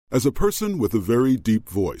As a person with a very deep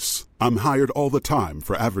voice, I'm hired all the time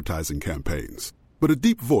for advertising campaigns. But a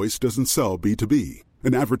deep voice doesn't sell B2B,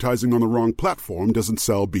 and advertising on the wrong platform doesn't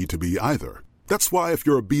sell B2B either. That's why if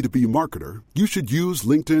you're a B2B marketer, you should use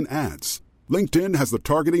LinkedIn ads. LinkedIn has the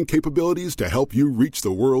targeting capabilities to help you reach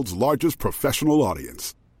the world's largest professional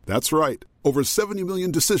audience. That's right, over 70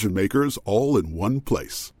 million decision makers all in one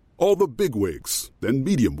place. All the big wigs, then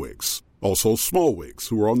medium wigs, also small wigs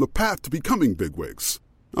who are on the path to becoming big wigs.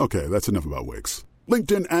 Okay, that's enough about wigs.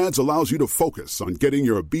 LinkedIn ads allows you to focus on getting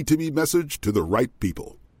your B2B message to the right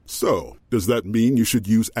people. So, does that mean you should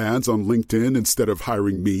use ads on LinkedIn instead of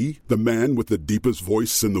hiring me, the man with the deepest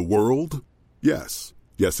voice in the world? Yes.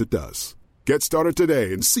 Yes, it does. Get started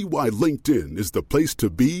today and see why LinkedIn is the place to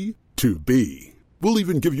be to be. We'll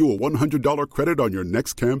even give you a $100 credit on your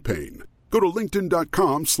next campaign. Go to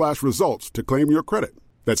linkedin.com/results to claim your credit.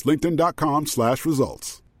 That's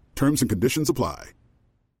linkedin.com/results. Terms and conditions apply.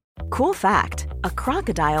 Cool fact, a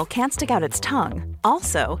crocodile can't stick out its tongue.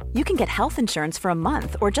 Also, you can get health insurance for a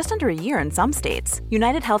month or just under a year in some states.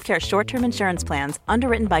 United Healthcare short-term insurance plans,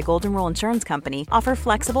 underwritten by Golden Rule Insurance Company, offer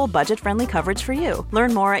flexible, budget-friendly coverage for you.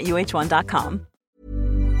 Learn more at uh1.com.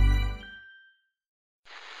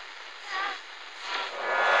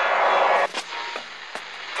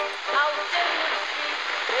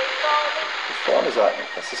 What is that?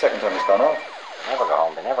 That's the second time it's gone off. They never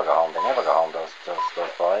go home, those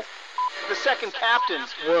boys. The second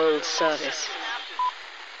captain's World Service.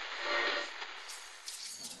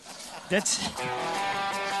 That's...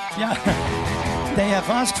 Yeah, they have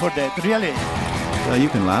asked for that, really. You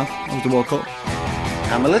can laugh. It was the World Cup.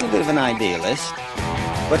 I'm a little bit of an idealist,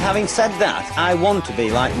 but having said that, I want to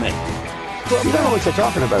be like me. Well, you don't know what you're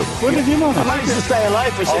talking about. What did you know? I managed to stay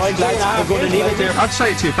alive for 6 days. I'm going to leave it there. I'd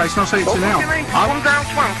say it to your face, and I'll say it to you now. Come down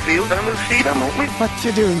Swanfield and we'll see them, won't we? What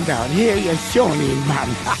you doing down here, you shawny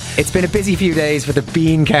man? It's been a busy few days for the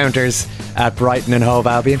bean counters at Brighton and Hove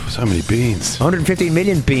Albion. So many beans. 115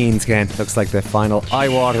 million beans, Ken. Looks like the final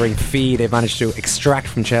eye-watering fee they've managed to extract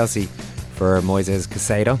from Chelsea for Moises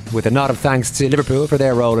Caicedo, with a nod of thanks to Liverpool for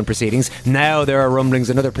their role in proceedings. Now there are rumblings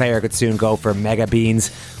another player could soon go for mega beans.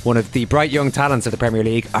 One of the bright young talents of the Premier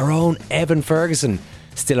League, our own Evan Ferguson,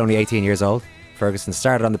 still only 18 years old. Ferguson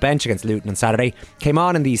started on the bench against Luton on Saturday, came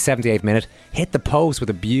on in the 78th minute, hit the post with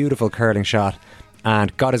a beautiful curling shot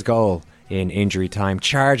and got his goal in injury time,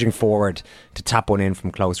 charging forward to tap one in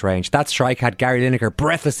from close range. That strike had Gary Lineker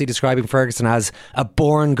breathlessly describing Ferguson as a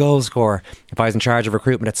born goal scorer. If I was in charge of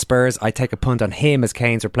recruitment at Spurs, I'd take a punt on him as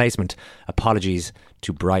Kane's replacement. Apologies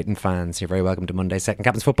to Brighton fans. You're very welcome to Monday's Second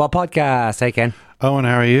Captain's Football Podcast. Hey Ken. Owen,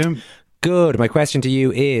 how are you? Good. My question to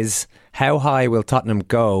you is, how high will Tottenham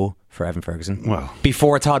go for Evan Ferguson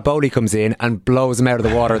before Todd Bowley comes in and blows him out of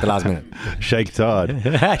the water at the last minute? Shake Todd.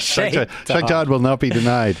 Shake Todd will not be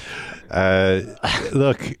denied.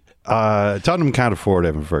 Look, Tottenham can't afford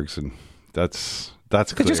Evan Ferguson. That's They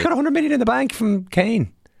clear. just got 100 million in the bank from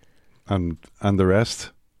Kane. And the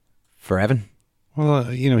rest? For Evan? Well,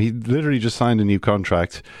 he literally just signed a new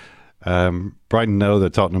contract. Brighton know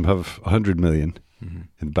that Tottenham have 100 million in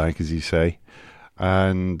the bank, as you say.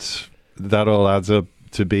 And that all adds up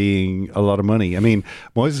to being a lot of money. I mean,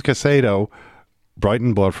 Moises Caicedo,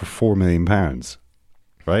 Brighton bought for £4 million.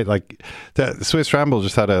 Right, like the Swiss Ramble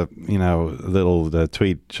just had a little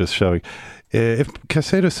tweet just showing if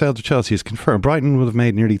Caicedo sale to Chelsea is confirmed, Brighton would have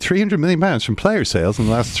made nearly £300 million from player sales in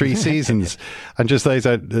the last 3 seasons, and just lays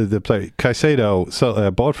out the player.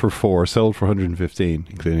 Caicedo bought for 4, sold for 115,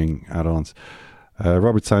 including add-ons.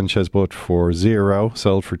 Robert Sanchez bought for 0,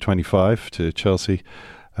 sold for 25 to Chelsea.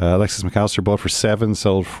 Alexis McAllister bought for 7,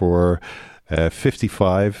 sold for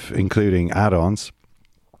 55, including add-ons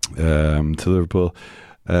to Liverpool.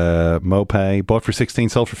 Mopay bought for 16,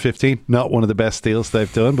 sold for 15. Not one of the best deals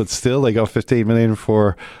they've done, but still they got 15 million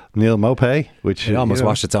for Neil Mopay, which it almost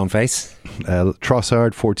washed its own face.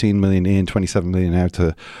 Trossard 14 million in, 27 million out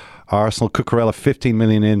to Arsenal. Cucurella 15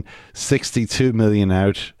 million in, 62 million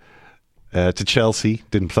out to Chelsea.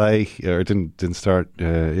 Didn't play or didn't start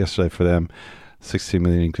yesterday for them. 62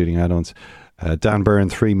 million including add-ons. Dan Burn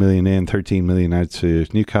 3 million in, 13 million out to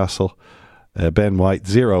Newcastle. Ben White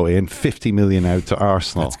 0 in, 50 million out to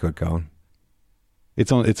Arsenal. That's good going.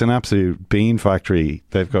 It's an absolute bean factory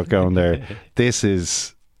they've got going there. This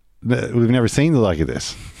is, we've never seen the like of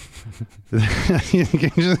this. You're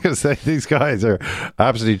just going to say these guys are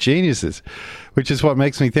absolute geniuses, which is what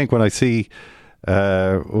makes me think when I see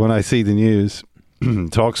the news,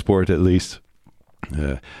 TalkSport at least,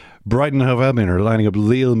 Brighton and Hove Albion are lining up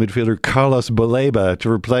Lille midfielder Carlos Baleba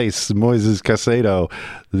to replace Moises Caicedo.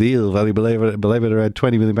 Lille value Baleba around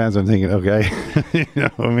 £20 million. I'm thinking, okay,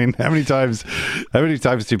 I mean, how many times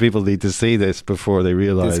do people need to see this before they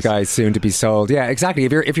realise this guy's soon to be sold? Yeah, exactly.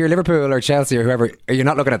 If you're Liverpool or Chelsea or whoever, you're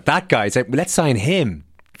not looking at that guy. Say, let's sign him.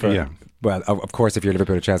 Well, of course, if you're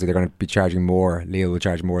Liverpool or Chelsea, they're going to be charging more. Lille will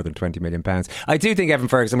charge more than £20 million. I do think Evan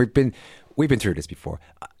Ferguson. We've been through this before.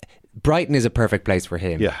 Brighton is a perfect place for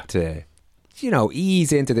him to,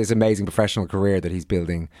 ease into this amazing professional career that he's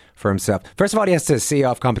building for himself. First of all, he has to see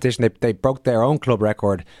off competition. They broke their own club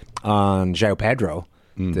record on João Pedro,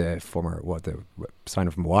 the former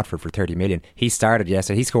signer from Watford for 30 million. He started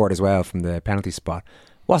yesterday. He scored as well from the penalty spot.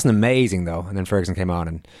 Wasn't amazing though, and then Ferguson came on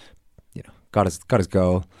and got his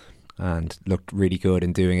goal and looked really good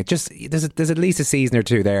in doing it. Just there's at least a season or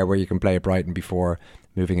two there where you can play at Brighton before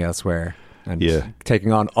moving elsewhere and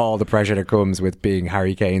taking on all the pressure that comes with being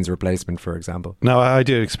Harry Kane's replacement, for example. No, I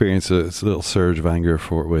did experience a little surge of anger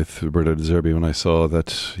with Roberto De Zerbi when I saw that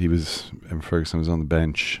Ferguson was on the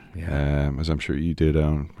bench, as I'm sure you did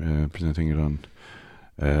on presenting it on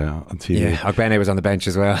TV. Yeah, Ogbene was on the bench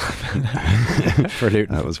as well for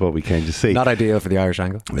Luton. That was what we came to see. Not ideal for the Irish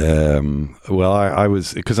angle. Well, I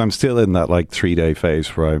was, because I'm still in that 3-day phase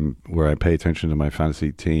where I pay attention to my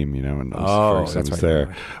fantasy team, and Ferguson was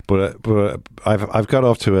there. But I've got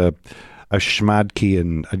off to a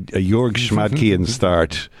Schmadkian, a Jörg Schmadkian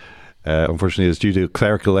start. Unfortunately, it's due to a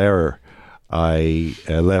clerical error. I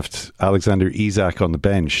left Alexander Isak on the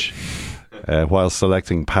bench while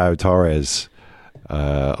selecting Pau Torres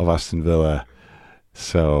of Aston Villa.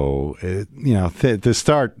 So the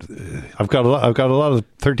start, I've got a lot of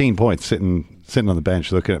 13 points sitting on the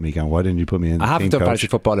bench looking at me going, why didn't you put me in? I haven't done fantasy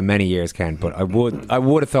football in many years, Ken, but I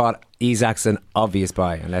would have thought Isak's an obvious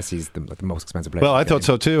buy unless he's the most expensive player. Well, I thought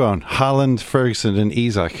so too. On Haaland, Ferguson, and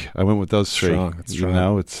Isak, I went with those three.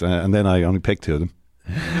 Strong. It's and then I only picked two of them.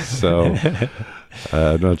 So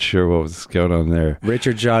I'm not sure what was going on there.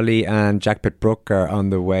 Richard Jolly and Jack Pitt-Brook are on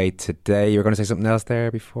the way today. You were going to say something else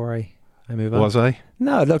there before I move on? Was I?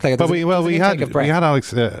 No, it looked like it. But we had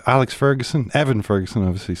Alex Ferguson, Evan Ferguson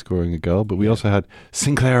obviously scoring a goal, but we also had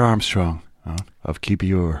Sinclair Armstrong of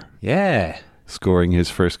QPR. Yeah. Scoring his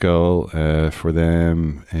first goal for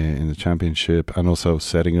them in the championship, and also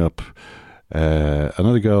setting up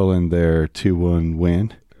another goal in their 2-1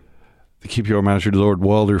 win. The QPR manager, Lord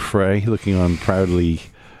Walder Frey, looking on proudly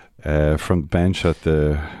from the bench at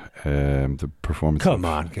the performance. Come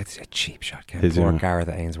on, get a cheap shot, Ken. Poor Gareth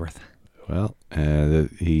Ainsworth. Well,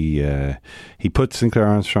 he put Sinclair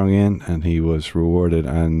Armstrong in, and he was rewarded.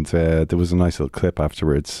 And there was a nice little clip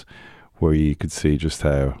afterwards where you could see just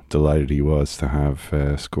how delighted he was to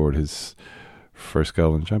have scored his first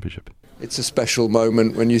goal in the championship. It's a special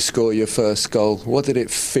moment when you score your first goal. What did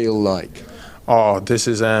it feel like? Oh, this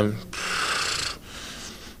is this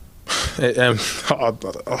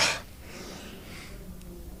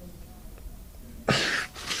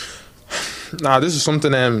is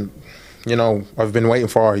something I've been waiting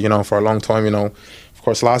for for a long time. Of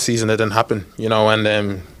course, last season it didn't happen.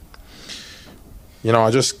 And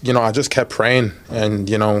I just kept praying, and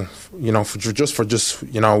for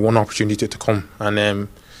one opportunity to come, and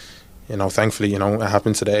thankfully it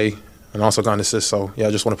happened today. And also got an assist, so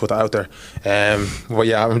I just want to put that out there.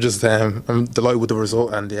 But I'm just I'm delighted with the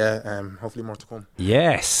result, and hopefully more to come.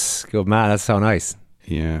 Yes, good man. That's so nice.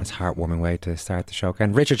 Yeah, it's a heartwarming way to start the show.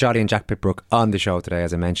 Ken, Richard Jolly and Jack Pitt-Brook on the show today,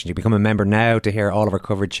 as I mentioned. You become a member now to hear all of our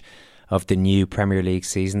coverage of the new Premier League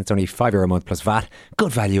season. It's only €5 a month plus VAT.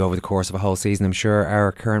 Good value over the course of a whole season. I'm sure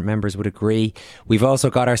our current members would agree. We've also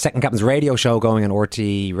got our Second Captain's radio show going on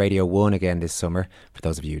RT Radio 1 again this summer, for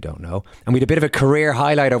those of you who don't know. And we had a bit of a career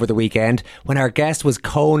highlight over the weekend when our guest was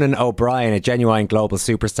Conan O'Brien, a genuine global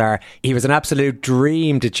superstar. He was an absolute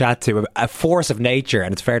dream to chat to, a force of nature.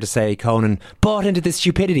 And it's fair to say Conan bought into the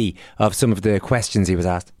stupidity of some of the questions he was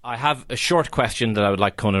asked. I have a short question that I would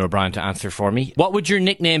like Conan O'Brien to answer for me. What would your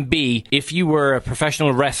nickname be if you were a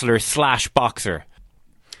professional wrestler / boxer?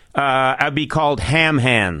 I'd be called Ham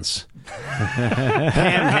Hands.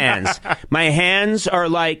 Ham Hands. My hands are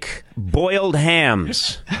like boiled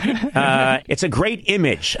hams. It's a great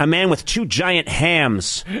image. A man with two giant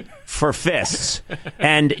hams for fists.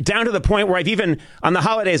 And down to the point where I've even, on the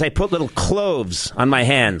holidays, I put little cloves on my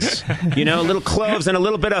hands. Little cloves and a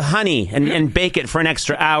little bit of honey and bake it for an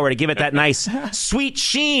extra hour to give it that nice sweet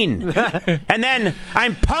sheen. And then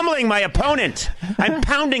I'm pummeling my opponent. I'm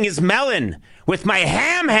pounding his melon with my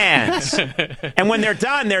ham hands. And when they're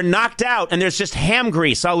done, they're knocked out and there's just ham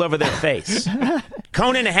grease all over their face.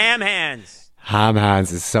 Conan Ham Hands. Ham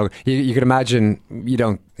hands is so... You can imagine... You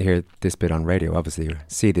don't hear this bit on radio, obviously, you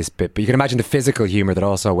see this bit, but you can imagine the physical humour that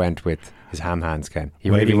also went with his ham hands, Ken. He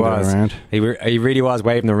waving really was. around. He really was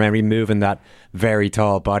waving them around, moving that very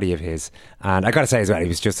tall body of his. And I got to say as well, he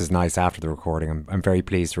was just as nice after the recording. I'm very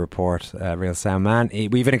pleased to report, Real Sound Man.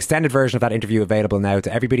 We've an extended version of that interview available now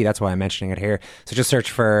to everybody. That's why I'm mentioning it here. So just search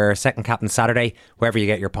for Second Captain Saturday, wherever you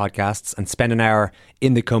get your podcasts, and spend an hour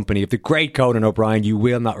in the company of the great Conan O'Brien. You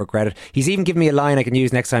will not regret it. He's even given me a line I can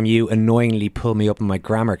use next time you annoyingly pull me up in my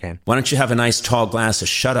grammar, Ken. Why don't you have a nice tall glass of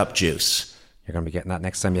shut-up juice? You're going to be getting that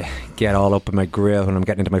next time you get all up in my grill when I'm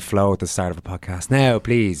getting into my flow at the start of a podcast. Now,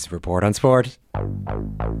 please, report on sport.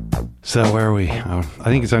 So, where are we? I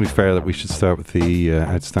think it's only fair that we should start with the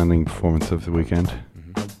outstanding performance of the weekend.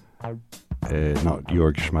 Not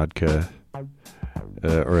Jörg Schmadtke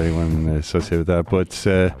or anyone associated with that, but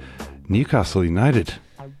Newcastle United.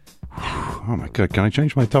 Oh my God, can I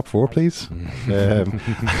change my top four, please? I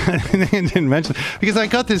didn't mention, because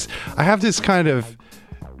I have this kind of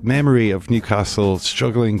memory of Newcastle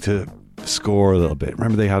struggling to score a little bit.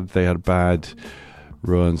 Remember they had bad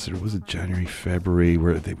runs. It was January, February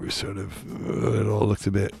where they were sort of it all looked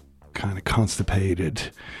a bit kind of constipated.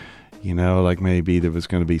 Like maybe there was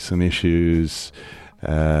going to be some issues.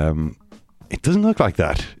 It doesn't look like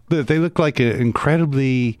that. They look like an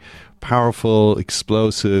incredibly powerful,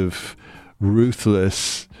 explosive,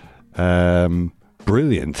 ruthless,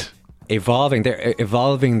 brilliant. Evolving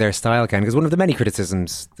their style, Ken, because one of the many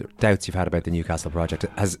criticisms, doubts you've had about the Newcastle project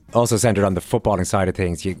has also centred on the footballing side of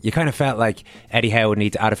things. You kind of felt like Eddie Howe would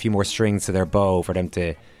need to add a few more strings to their bow for them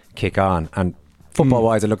to kick on, and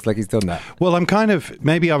football-wise, it looks like he's done that. Well, I'm kind of,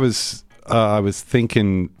 maybe I was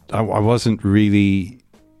thinking I wasn't really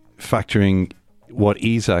factoring what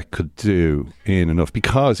Isak could do in enough,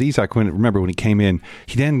 because Isak, when he came in,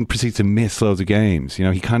 he then proceeded to miss loads of games.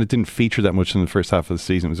 He kind of didn't feature that much in the first half of the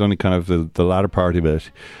season. It was only kind of the latter part of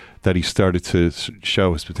it that he started to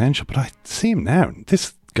show his potential. But I see him now.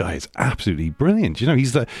 This guy is absolutely brilliant.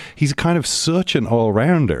 He's kind of such an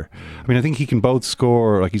all-rounder. I mean, I think he can both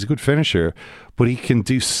score, like he's a good finisher, but he can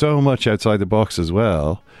do so much outside the box as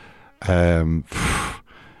well. And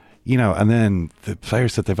then the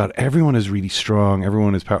players that they've had, everyone is really strong.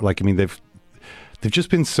 Everyone is powerful. They've just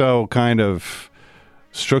been so kind of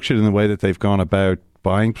structured in the way that they've gone about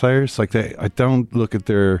buying players. I don't look at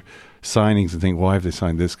their signings and think, why have they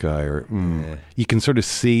signed this guy? Or you can sort of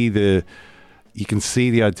see the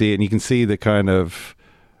idea, and you can see the kind of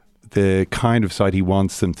side he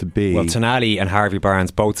wants them to be. Well, Tonali and Harvey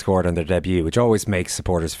Barnes both scored on their debut, which always makes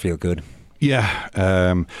supporters feel good.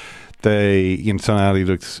 Yeah. Tonali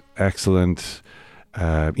looks excellent.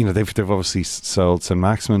 They've obviously sold St.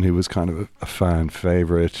 Maximin, who was kind of a fan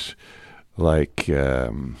favourite.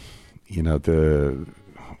 Almiron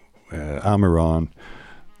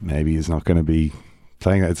maybe is not going to be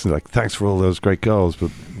playing that. It's like, thanks for all those great goals, but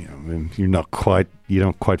you don't quite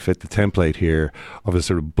fit the template here of a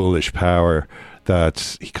sort of bullish power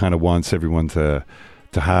that he kind of wants everyone to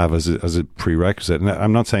have as a prerequisite. And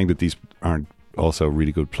I'm not saying that these aren't also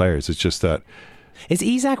really good players. It's just that, is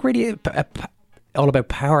Isak really all about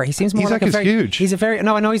power? He seems more Isak like is huge. He's a very,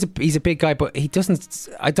 no, I know he's a big guy, but he doesn't.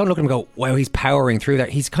 I don't look at him and go, wow, he's powering through that.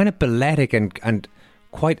 He's kind of balletic and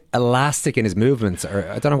quite elastic in his movements, or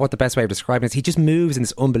I don't know what the best way of describing it is. He just moves in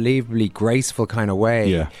this unbelievably graceful kind of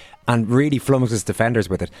way, and really flummoxes defenders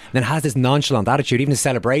with it. And then has this nonchalant attitude. Even his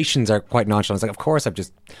celebrations are quite nonchalant. It's like, of course, I've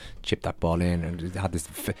just chipped that ball in, and had this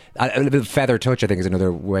a little feather touch, I think, is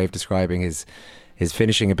another way of describing his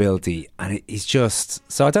finishing ability. And he's just,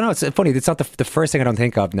 so I don't know, it's funny, it's not the first thing I don't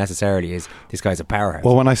think of necessarily is this guy's a powerhouse.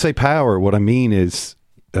 Well, when I say power, what I mean is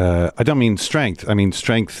I don't mean strength. I mean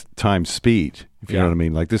strength times speed, if you know what I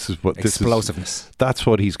mean. Like, this is what explosiveness. That's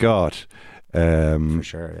what he's got. For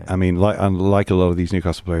sure, yeah. I mean, like a lot of these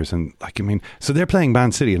Newcastle players, and so they're playing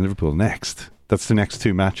Man City and Liverpool next. That's the next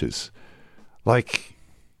two matches. Like,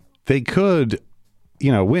 they could,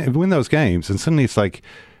 win those games, and suddenly it's like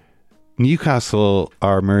Newcastle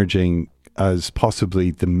are emerging as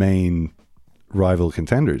possibly the main rival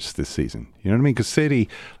contenders this season. You know what I mean? Because City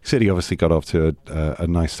obviously got off to a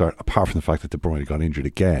nice start, apart from the fact that De Bruyne got injured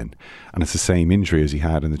again, and it's the same injury as he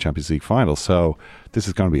had in the Champions League final. So this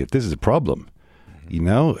is going to be a problem.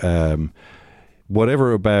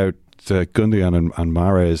 Whatever about Gundogan and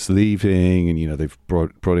Mahrez leaving, and they've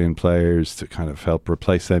brought in players to kind of help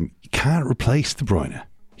replace them. You can't replace De Bruyne.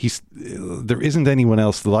 There isn't anyone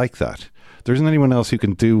else like that. There isn't anyone else who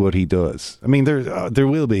can do what he does. I mean, there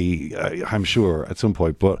will be, I'm sure, at some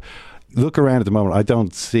point. But look around at the moment. I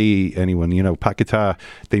don't see anyone. Paquetá,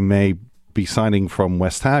 they may be signing from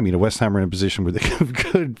West Ham. You know, West Ham are in a position where they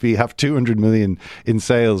could have 200 million in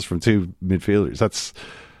sales from two midfielders.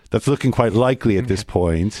 That's looking quite likely at this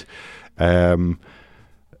point.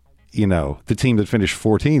 You know, the team that finished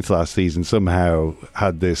 14th last season somehow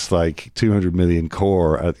had this like 200 million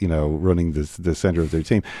core at, you know, running the centre of their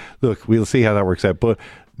team. Look, we'll see how that works out, but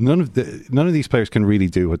none of these players can really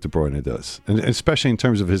do what De Bruyne does, and especially in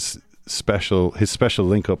terms of his special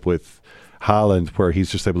link up with Haaland, where he's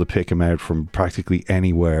just able to pick him out from practically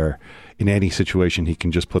anywhere in any situation. He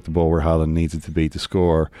can just put the ball where Haaland needs it to be to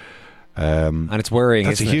score. And it's worrying.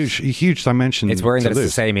 That's a huge dimension. It's worrying that it's lose.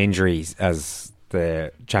 the same injuries as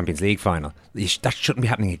the Champions League final. That shouldn't be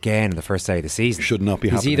happening again in the first day of the season. Should not be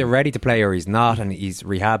happening. He's either ready to play or he's not, and he's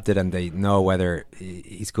rehabbed it, and they know whether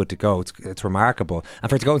he's good to go. It's remarkable. And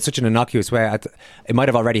for it to go in such an innocuous way, it might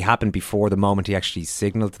have already happened before the moment he actually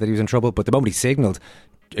signalled that he was in trouble, but the moment he signalled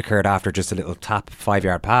occurred after just a little tap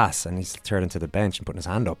 5-yard pass, and he's turned into the bench and putting his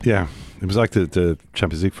hand up. Yeah, it was like the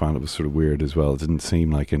Champions League final was sort of weird as well. It didn't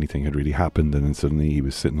seem like anything had really happened, and then suddenly he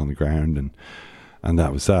was sitting on the ground, and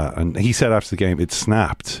that was that. And he said after the game it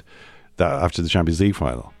snapped that after the Champions League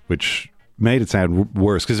final, which made it sound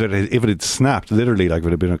worse, because if it had snapped literally, like if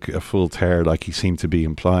it had been a full tear like he seemed to be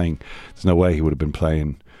implying, there's no way he would have been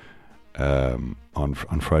playing on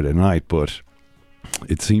Friday night. But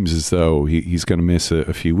it seems as though he's going to miss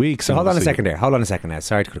a few weeks. So hold on a second now.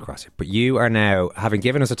 Sorry to cut across you, but you are now, having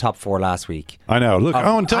given us a top four last week. I know. Look,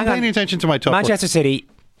 don't pay any attention to my top Manchester four. City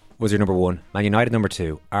was your number one, Man United number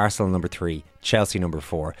two, Arsenal number three, Chelsea number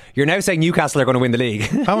four. You're now saying Newcastle are going to win the league.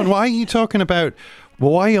 Owen, why are you talking about?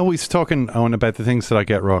 Well, why are you always talking, Owen, about the things that I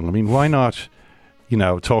get wrong? I mean, why not,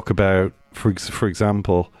 talk about, for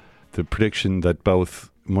example, the prediction that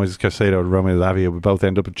both Moises Caicedo and Romeo Lavia would both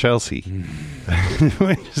end up at Chelsea. And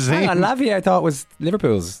Lavia, I thought, was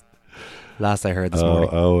Liverpool's. Last I heard this morning.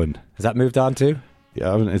 Owen, has that moved on too?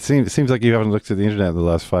 Yeah, it seems like you haven't looked at the internet in the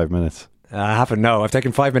last 5 minutes. I haven't. No, I've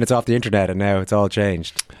taken 5 minutes off the internet, and now it's all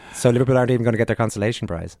changed. So Liverpool aren't even going to get their consolation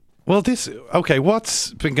prize. Well,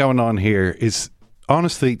 what's been going on here is,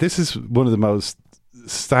 honestly, this is one of the most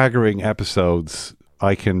staggering episodes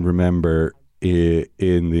I can remember in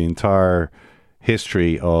the entire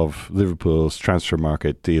history of Liverpool's transfer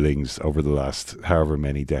market dealings over the last however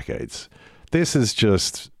many decades. This is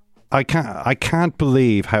just, I can't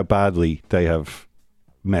believe how badly they have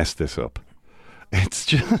messed this up. It's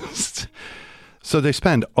just, so they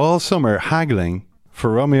spend all summer haggling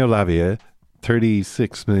for Romeo Lavia,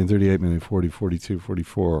 36 million, 38 million, 40, 42,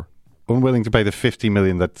 44, unwilling to pay the 50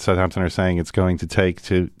 million that Southampton are saying it's going to take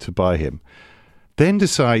to buy him. Then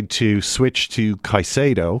decide to switch to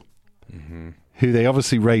Caicedo, who they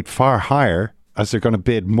obviously rate far higher, as they're going to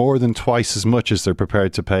bid more than twice as much as they're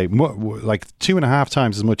prepared to pay, like 2.5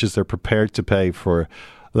 times as much as they're prepared to pay for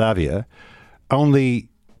Lavia, only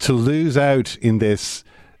to lose out in this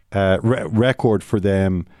record for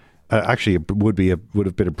them. Actually, it would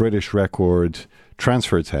have been a British record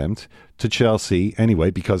transfer attempt to Chelsea anyway,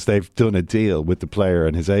 because they've done a deal with the player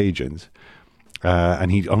and his agent,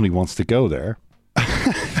 and he only wants to go there.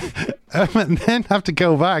 And then have to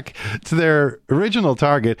go back to their original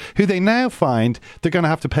target, who they now find they're going to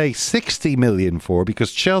have to pay 60 million for,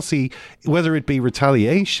 because Chelsea, whether it be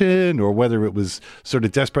retaliation or whether it was sort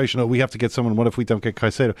of desperation, we have to get someone, what if we don't get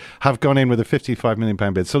Caicedo, have gone in with a 55 million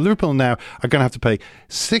pound bid. So Liverpool now are going to have to pay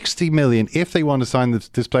 60 million if they want to sign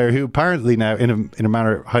this player, who apparently now, in a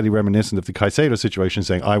manner highly reminiscent of the Caicedo situation,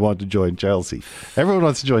 saying, I want to join Chelsea. Everyone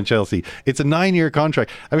wants to join Chelsea. It's a 9-year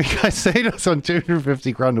contract. I mean, Caicedo's on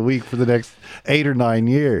 250 grand a week for the next 8 or 9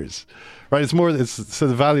 years, right? So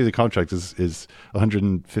the value of the contract is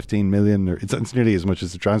 115 million, or it's nearly as much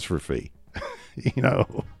as the transfer fee.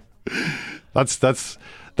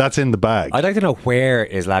 That's in the bag. I'd like to know, where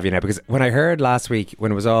is Lavia now? Because when I heard last week,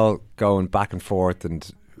 when it was all going back and forth and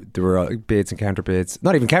there were bids and counter bids,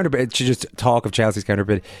 not even counter bids, just talk of Chelsea's counter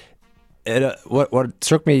bid, what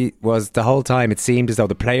struck me was the whole time it seemed as though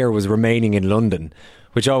the player was remaining in London,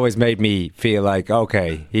 which always made me feel like,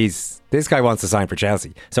 okay, this guy wants to sign for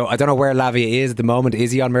Chelsea. So I don't know where Lavia is at the moment.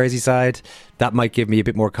 Is he on Merseyside? That might give me a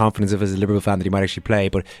bit more confidence as a Liverpool fan that he might actually play.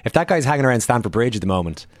 But if that guy's hanging around Stamford Bridge at the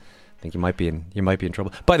moment, I think you might be in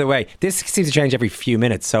trouble. By the way, this seems to change every few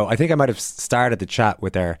minutes, so I think I might have started the chat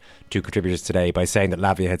with our two contributors today by saying that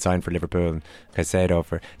Lavia had signed for Liverpool and Caicedo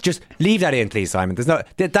for. Just leave that in, please, Simon. There's no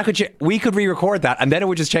we could re-record that, and then it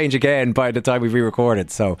would just change again by the time we've re-recorded.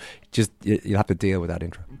 So just you'll have to deal with that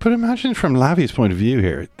intro. But imagine from Lavia's point of view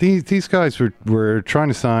here, these guys were trying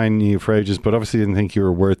to sign you for ages, but obviously didn't think you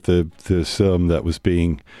were worth the sum that was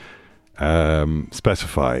being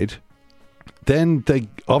specified. Then they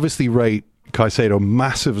obviously rate Caicedo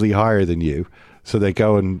massively higher than you, so they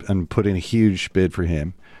go and put in a huge bid for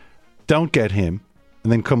him, don't get him,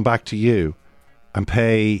 and then come back to you and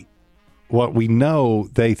pay what we know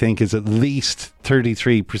they think is at least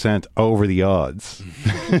 33% over the odds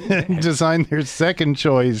to sign their second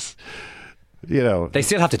choice. They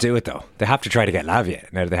still have to do it though. They have to try to get Lavia.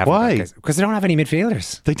 Now they have. Why? Because they don't have any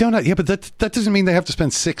midfielders. They don't have, but that doesn't mean they have to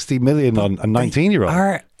spend 60 million on a 19-year-old.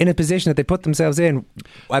 Are in a position that they put themselves in.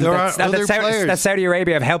 And that Saudi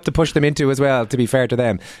Arabia have helped to push them into as well, to be fair to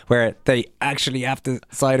them, where they actually have to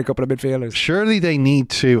sign a couple of midfielders. Surely they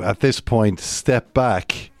need to, at this point, step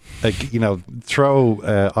back.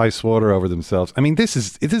 Throw ice water over themselves. I mean, it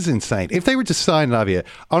is insane. If they were to sign Lavia,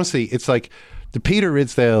 honestly, it's like the Peter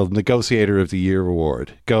Ridsdale Negotiator of the Year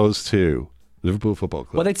award goes to Liverpool Football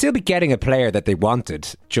Club. Well, they'd still be getting a player that they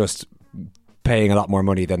wanted, just paying a lot more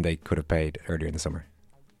money than they could have paid earlier in the summer.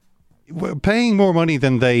 Well, paying more money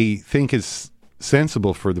than they think is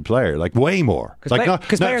sensible for the player, like way more.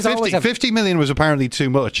 Because players 50 million was apparently too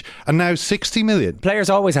much, and now 60 million. Clubs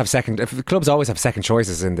always have second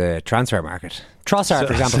choices in the transfer market. Trossard,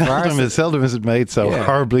 for example, for Arsenal. Seldom is it made so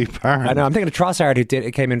horribly apparent. I know. I'm thinking of Trossard,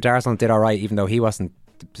 who came into Arsenal and did all right, even though he wasn't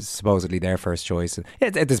supposedly their first choice.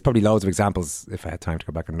 There's probably loads of examples, if I had time to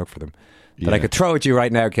go back and look for them, that I could throw at you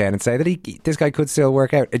right now, Ken, and say that this guy could still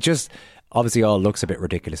work out. It just obviously all looks a bit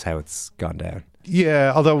ridiculous how it's gone down.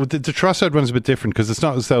 Yeah, although the Trossard one's a bit different, because it's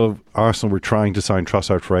not as though Arsenal were trying to sign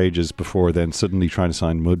Trossard for ages before then suddenly trying to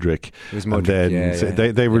sign Mudryk. It was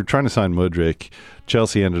Mudryk, They were trying to sign Mudryk.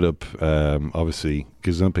 Chelsea ended up obviously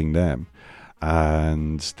gazumping them,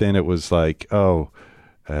 and then it was like, who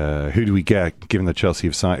do we get, given that Chelsea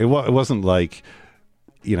have signed? It wasn't like,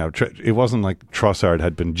 it wasn't like Trossard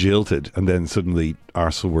had been jilted and then suddenly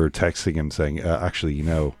Arsenal were texting him saying, actually,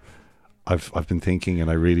 I've been thinking, and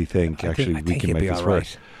I really think we can make this work.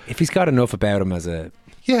 If he's got enough about him as a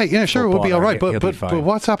sure, it would be all right. But be fine.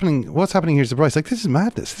 what's happening? What's happening here is the price. Like, this is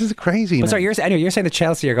madness. This is crazy. But sorry, you're saying that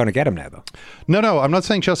Chelsea are going to get him now, though? No, I'm not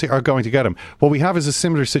saying Chelsea are going to get him. What we have is a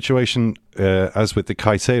similar situation as with the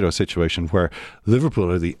Caicedo situation, where Liverpool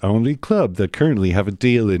are the only club that currently have a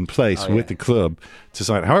deal in place with the club to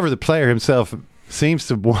sign. However, the player himself seems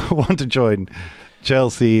to want to join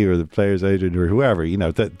Chelsea or the player's agent or whoever,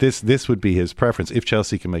 that this would be his preference if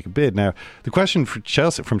Chelsea can make a bid. Now, the question for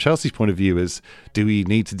Chelsea, from Chelsea's point of view, is: do we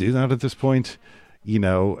need to do that at this point?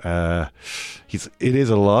 It is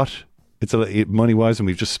a lot. It's money wise, and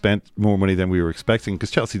we've just spent more money than we were expecting,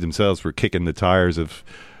 because Chelsea themselves were kicking the tires of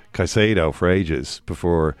Caicedo for ages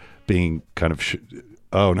before being kind of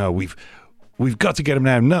we've got to get him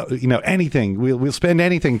now. No, anything. We'll spend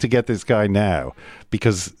anything to get this guy now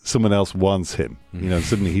because someone else wants him.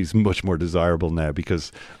 Suddenly he's much more desirable now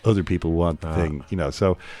because other people want the thing.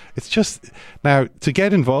 So it's just, now to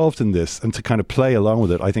get involved in this and to kind of play along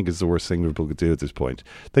with it, I think is the worst thing Liverpool could do at this point.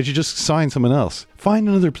 They should just sign someone else. Find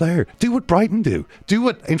another player. Do what Brighton do. Do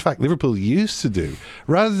what, in fact, Liverpool used to do.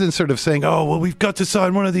 Rather than sort of saying, we've got to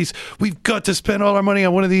sign one of these. We've got to spend all our money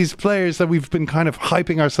on one of these players that we've been kind of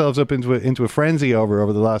hyping ourselves up into a frenzy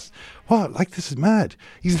over the last, this is mad.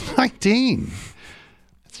 He's 19.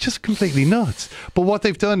 It's just completely nuts. But what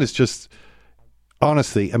they've done is just,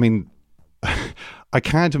 honestly, I mean, I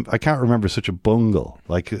can't remember such a bungle.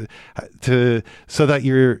 So that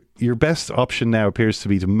your best option now appears to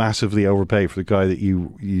be to massively overpay for the guy that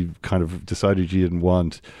you kind of decided you didn't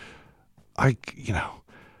want.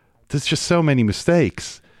 There's just so many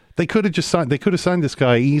mistakes. They could have signed this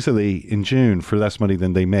guy easily in June for less money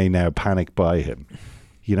than they may now panic buy him.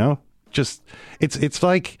 Just it's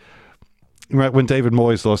like when David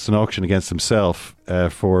Moyes lost an auction against himself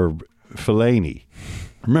for Fellaini.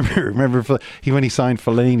 Remember when he signed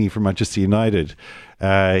Fellaini for Manchester United,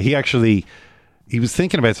 he was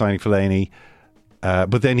thinking about signing Fellaini,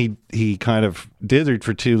 but then he kind of dithered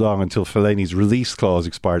for too long until Fellaini's release clause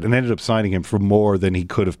expired and ended up signing him for more than he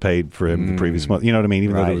could have paid for him the previous month. You know what I mean?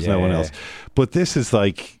 Even though there was no one else. But this is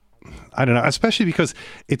like, I don't know, especially because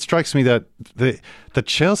it strikes me that that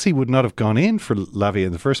Chelsea would not have gone in for Lavia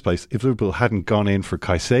in the first place if Liverpool hadn't gone in for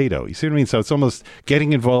Caicedo. You see what I mean? So it's almost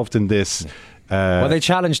getting involved in this. Well, they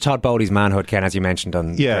challenged Todd Bowley's manhood, Ken, as you mentioned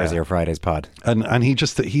on Thursday or Friday's pod, and he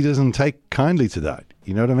doesn't take kindly to that.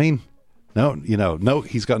 You know what I mean? No,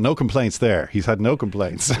 he's got no complaints there. He's had no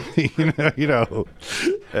complaints.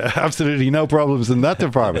 Absolutely no problems in that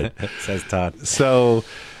department, says Todd. So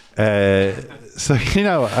I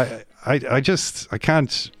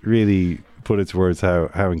can't really put it to words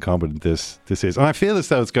how incompetent this is, and I feel as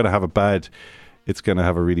though it's going to have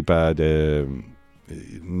a really bad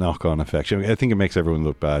knock-on effect. I think it makes everyone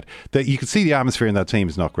look bad. That you can see the atmosphere in that team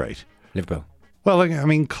is not great. Liverpool. Well, like, I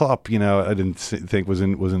mean, Klopp, I didn't think was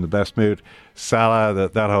in the best mood. Salah,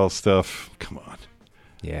 that whole stuff. Come on.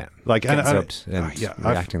 Yeah, like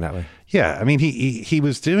reacting that way. Yeah, I mean, he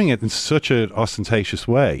was doing it in such an ostentatious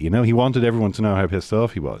way. He wanted everyone to know how pissed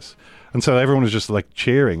off he was, and so everyone was just like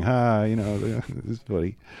cheering. This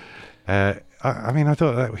buddy. I mean, I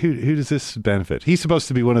thought, who does this benefit? He's supposed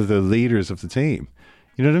to be one of the leaders of the team.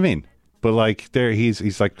 You know what I mean? But like,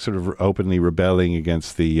 he's like sort of openly rebelling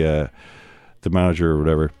against the manager or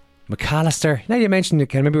whatever. McAllister. Now you mentioned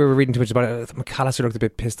it, maybe we were reading too much about it. McAllister looked a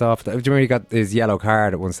bit pissed off. Do you remember he got his yellow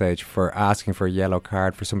card at one stage for asking for a yellow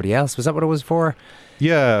card for somebody else? Was that what it was for?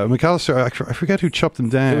 Yeah, McAllister. I forget who chopped him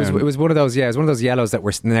down. It was one of those. Yeah, it was one of those yellows that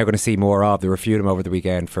we're now going to see more of. They reviewed him over the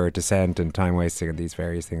weekend for dissent and time wasting and these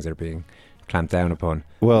various things that are being clamped down upon.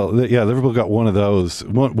 Well, Liverpool got one of those,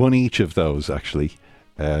 one each of those actually,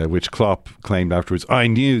 which Klopp claimed afterwards. I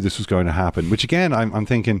knew this was going to happen. Which again, I'm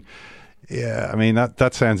thinking. Yeah, I mean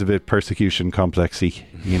that sounds a bit persecution complexy.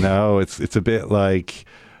 It's a bit like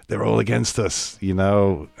they're all against us.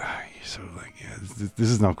 So like, this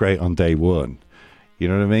is not great on day one. You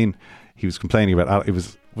know what I mean? He was complaining about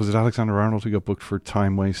was it Alexander Arnold who got booked for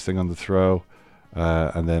time wasting on the throw,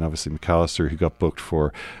 and then obviously McAllister who got booked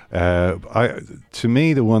for. To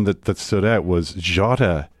me, the one that stood out was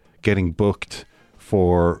Jota getting booked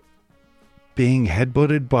for being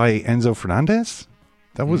headbutted by Enzo Fernandez.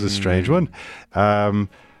 That was a strange one.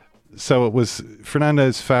 So it was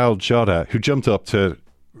Fernandez fouled Jota, who jumped up to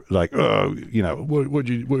like, what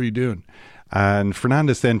are you doing? And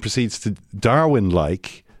Fernandez then proceeds to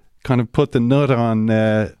Darwin-like kind of put the nut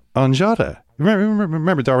on Jota.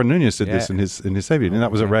 Remember Darwin Nunez did this in his debut, and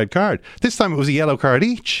that was a red card. This time it was a yellow card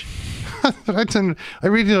each. I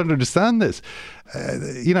really don't understand this.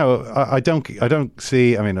 I don't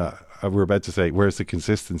see. I mean, we're about to say, where's the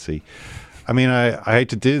consistency? I mean, I hate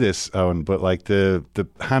to do this, Owen, but like the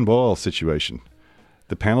handball situation,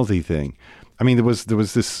 the penalty thing. I mean, there was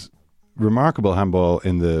this remarkable handball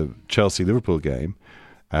in the Chelsea-Liverpool game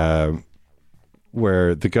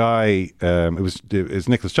where the guy, it was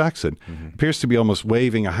Nicholas Jackson, appears to be almost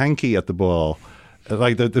waving a hanky at the ball.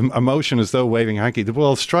 Like the emotion as though waving a hanky. The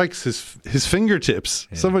ball strikes his fingertips,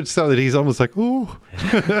 so much so that he's almost like, ooh,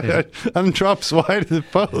 and drops wide of the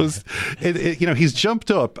post. He's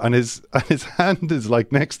jumped up and his hand is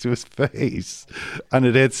like next to his face, and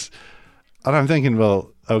it hits. And I'm thinking,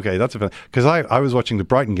 well, okay, that's a penalty. Because I was watching the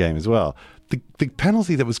Brighton game as well. The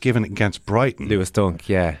penalty that was given against Brighton. Lewis Dunk,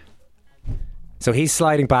 yeah. So he's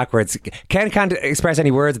sliding backwards. Ken can't express any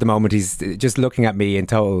words at the moment. He's just looking at me in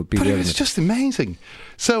total bewilderment. But it's just amazing.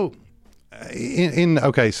 So,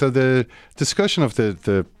 so the discussion of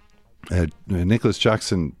the Nicholas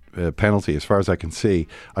Jackson penalty, as far as I can see,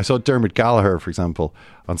 I saw Dermot Gallagher, for example,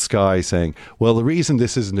 on Sky saying, well, the reason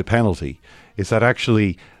this isn't a penalty is that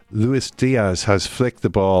actually Luis Diaz has flicked the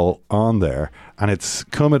ball on there and it's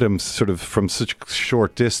come at him sort of from such a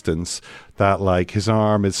short distance that like his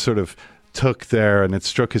arm is sort of tucked there and it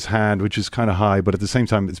struck his hand, which is kind of high, but at the same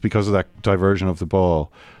time it's because of that diversion of the ball,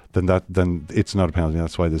 then it's not a penalty.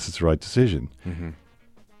 That's why this is the right decision.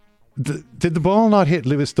 Did the ball not hit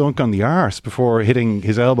Lewis Dunk on the arse before hitting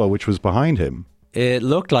his elbow, which was behind him? It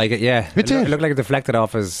looked like it, yeah. It did. It looked like it deflected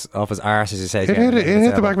off his arse, as you say. It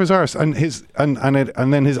hit the back of his arse, and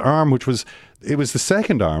then his arm, which was the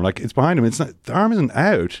second arm, like it's behind him. It's not, the arm isn't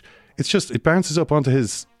out. It's just it bounces up onto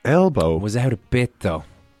his elbow. It was out a bit though.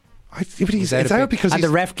 It's out because the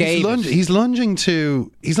ref gave he's lunging to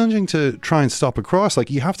try and stop a cross. Like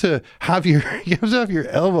you have to have your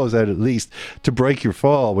elbows out at least to break your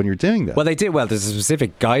fall when you're doing that. Well, they did. Well, there's a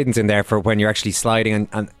specific guidance in there for when you're actually sliding,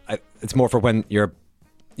 and it's more for when your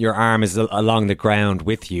arm is along the ground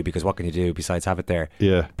with you, because what can you do besides have it there?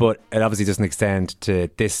 Yeah. But it obviously doesn't extend to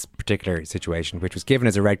this particular situation, which was given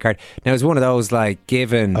as a red card. Now, it's one of those like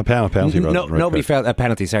given a penalty. Nobody felt a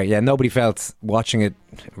penalty. Sorry, yeah, nobody felt watching it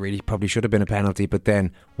really probably should have been a penalty. But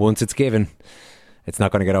then once it's given, it's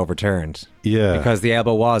not going to get overturned. Yeah, because the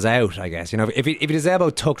elbow was out. I guess if his elbow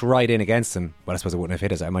tucked right in against him, well, I suppose it wouldn't have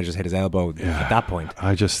hit us. I might just hit his elbow at that point.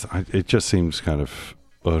 It just seems kind of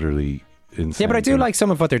utterly insane. Yeah, but I do like some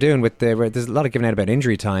of what they're doing with there's a lot of giving out about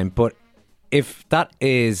injury time, but if that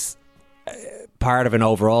is part of an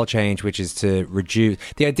overall change, which is to reduce,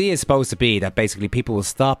 the idea is supposed to be that basically people will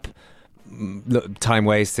stop time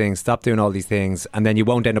wasting, stop doing all these things, and then you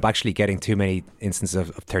won't end up actually getting too many instances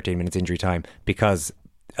of 13 minutes injury time, because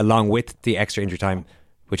along with the extra injury time,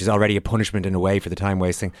 which is already a punishment in a way for the time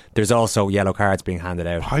wasting, there's also yellow cards being handed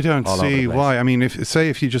out. I don't see why. I mean,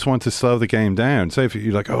 if you just want to slow the game down, say if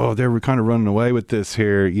you're like, oh, they're kind of running away with this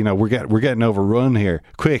here, we're getting overrun here.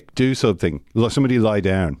 Quick, do something. Somebody lie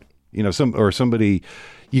down. somebody,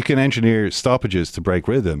 you can engineer stoppages to break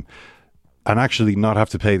rhythm and actually not have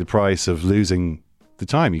to pay the price of losing the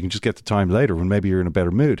time. You can just get the time later when maybe you're in a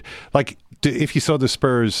better mood. Like if you saw the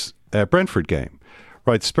Spurs Brentford game,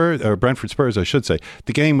 right? Brentford Spurs, I should say.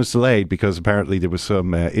 The game was delayed because apparently there was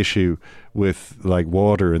some issue with like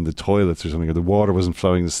water in the toilets or something, or the water wasn't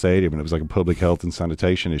flowing in the stadium, and it was like a public health and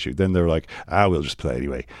sanitation issue. Then they were like, we'll just play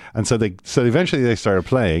anyway. And so eventually they started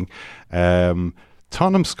playing.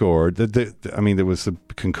 Tottenham scored. There was a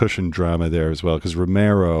concussion drama there as well because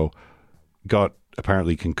Romero got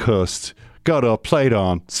apparently concussed, got up, played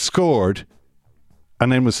on, scored,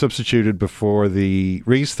 and then was substituted before the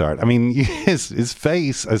restart. I mean, his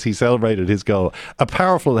face as he celebrated his goal, a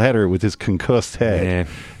powerful header with his concussed head.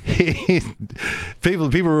 Yeah. People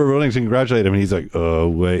were running to congratulate him, and he's like, "Oh,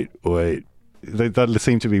 wait." That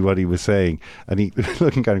seemed to be what he was saying, and he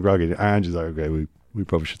looking kind of groggy. And just like, "Okay, we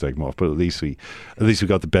probably should take him off," but at least we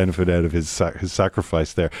got the benefit out of his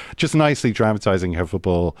sacrifice there. Just nicely dramatising how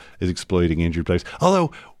football is exploiting injured players.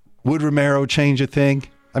 Although, would Romero change a thing?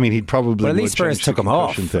 I mean, he'd probably. Well, at least Spurs took him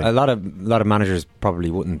off. Thing. A lot of managers probably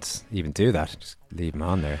wouldn't even do that. Just leave him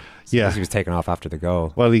on there. So he was taken off after the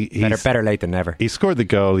goal. Well, better late than never. He scored the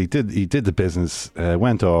goal. He did the business.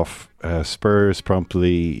 Went off. Spurs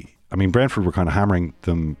promptly. I mean, Brentford were kind of hammering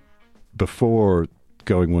them before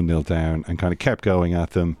going 1-0 down, and kind of kept going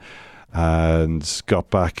at them, and got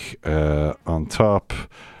back on top.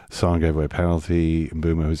 Son gave away a penalty.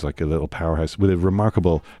 Mbuma, who's like a little powerhouse with a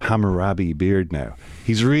remarkable Hammurabi beard now.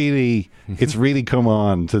 It's really come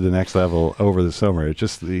on to the next level over the summer.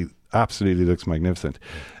 He absolutely looks magnificent.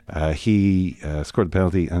 He scored the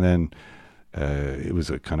penalty, and then it was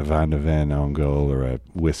a kind of Van de Ven own goal or a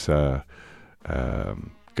Wissa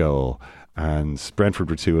goal. And Brentford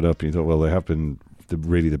were 2-1 up, and you thought, well, they have been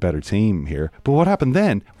really the better team here. But what happened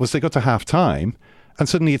then was they got to half time, and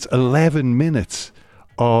suddenly it's 11 minutes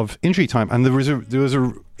of injury time, and there was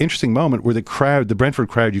a interesting moment where the Brentford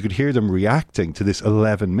crowd, you could hear them reacting to this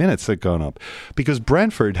 11 minutes that had gone up, because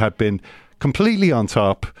Brentford had been completely on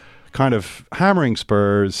top, kind of hammering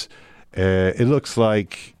Spurs. It looks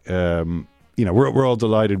like we're all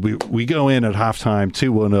delighted. We go in at halftime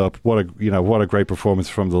 2-1 up. What a great performance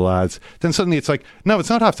from the lads. Then suddenly it's like, no, it's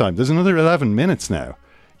not halftime. There's another 11 minutes now.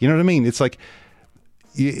 You know what I mean? It's like,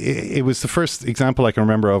 it was the first example I can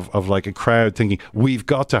remember of like a crowd thinking we've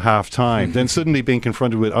got to half time, then suddenly being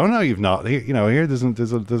confronted with, oh no, you've not. Here there's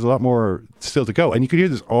a lot more still to go, and you could hear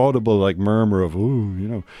this audible like murmur of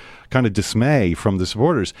kind of dismay from the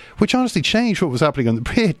supporters, which honestly changed what was happening on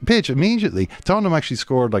the pitch immediately. Tottenham actually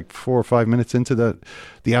scored like 4 or 5 minutes into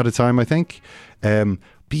the out of time, I think, but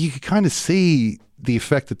you could kind of see the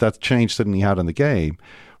effect that change suddenly had on the game.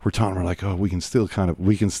 Where Tottenham were like, we can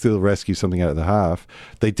still rescue something out of the half.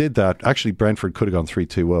 They did that. Actually, Brentford could have gone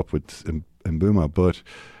 3-2 up with Mbuma, but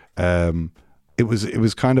it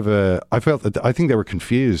was kind of I think they were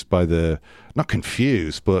confused by not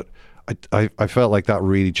confused, but I felt like that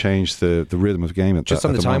really changed the rhythm of the game. Just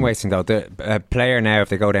on the time wasting though, the player now, if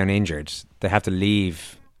they go down injured, they have to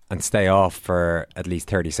leave and stay off for at least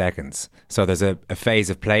 30 seconds. So there's a phase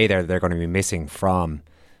of play there that they're going to be missing from.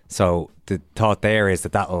 So the thought there is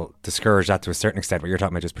that'll discourage that to a certain extent, but you're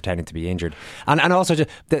talking about just pretending to be injured. And also, just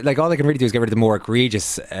all they can really do is get rid of the more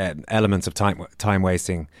egregious elements of time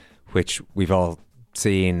wasting, which we've all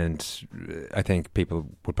seen, and I think people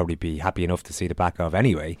would probably be happy enough to see the back of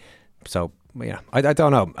anyway. So, I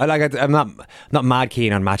don't know. I'm not mad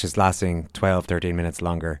keen on matches lasting 12, 13 minutes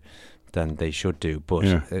longer than they should do, but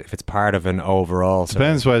if it's part of an overall...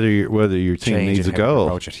 Depends whether your team needs a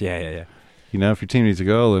goal. Yeah. If your team needs a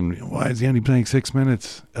goal, and why is he only playing 6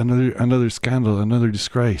 minutes? Another scandal, another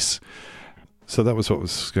disgrace. So that was what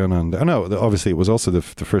was going on. I know, obviously, it was also the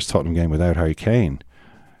first Tottenham game without Harry Kane,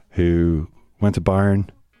 who went to Bayern,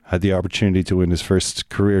 had the opportunity to win his first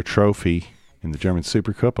career trophy in the German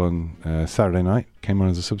Super Cup on Saturday night. Came on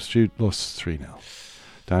as a substitute, lost 3-0.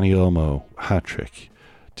 Dani Olmo, hat-trick.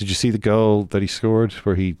 Did you see the goal that he scored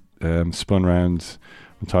where he spun round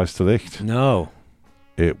Matthijs de Ligt? No.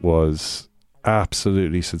 It was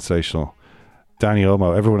absolutely sensational. Dani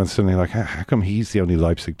Olmo, everyone is suddenly like, how come he's the only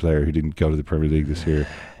Leipzig player who didn't go to the Premier League this year?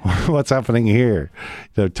 What's happening here?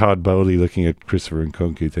 Todd Bowley looking at Christopher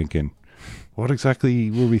Nkunku thinking, what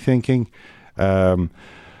exactly were we thinking? It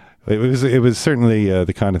was certainly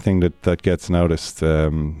the kind of thing that gets noticed.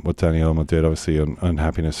 What Dani Olmo did, obviously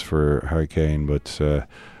unhappiness for Harry Kane, but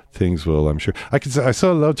things will, I'm sure. I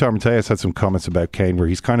saw Lothar Matthäus had some comments about Kane where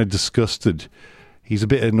he's kind of disgusted. He's a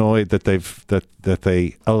bit annoyed that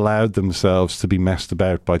they allowed themselves to be messed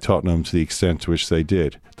about by Tottenham to the extent to which they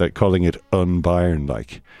did. That calling it un-Bayern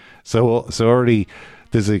like. So already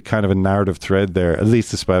there's a kind of a narrative thread there, at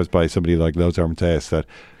least espoused by somebody like Lothar Matthäus, that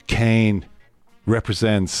Kane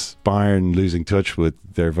represents Bayern losing touch with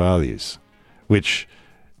their values, which,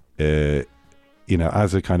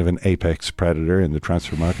 as a kind of an apex predator in the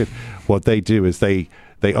transfer market, what they do is they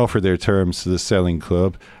offer their terms to the selling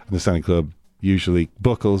club, and the selling club usually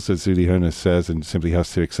buckles, as Uli Hoeneß says, and simply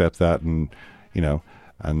has to accept that, and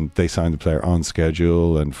they sign the player on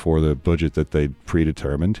schedule and for the budget that they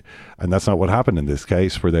predetermined. And that's not what happened in this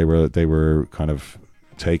case, where they were kind of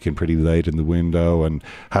taken pretty late in the window and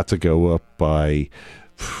had to go up by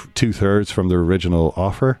 2/3 from their original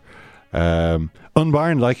offer.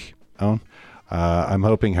 Un-Bayern-like, Owen. I'm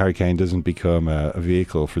hoping Harry Kane doesn't become a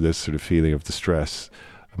vehicle for this sort of feeling of distress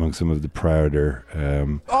among some of the prouder...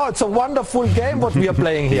 it's a wonderful game what we are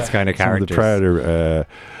playing here. These kind of characters. The prouder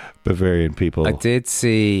Bavarian people. I did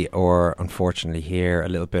see, or unfortunately hear, a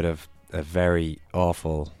little bit of a very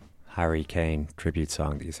awful Harry Kane tribute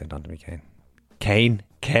song that you sent on to me, Kane,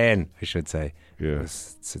 I should say. Yeah.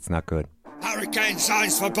 It's not good. Harry Kane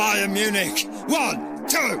signs for Bayern Munich. 1,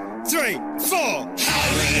 2, 3, 4.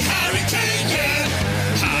 Harry Kane, yeah.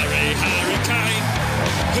 Harry Kane.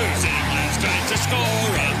 Who's England's going to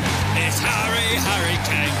score? It's Harry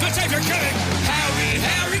Kane. The taker King.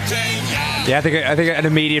 Harry Kane, yeah. Yeah, I think an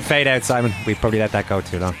immediate fade out, Simon. We probably let that go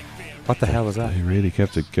too long. What the hell was that? He really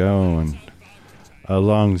kept it going a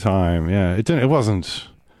long time. Yeah, it wasn't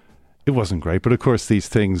great, but of course these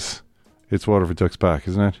things, it's water for ducks back,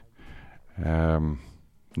 isn't it? No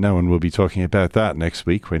one will be talking about that next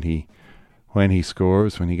week when he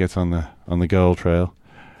scores, when he gets on the goal trail.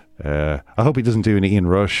 I hope he doesn't do an Ian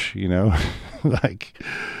Rush, like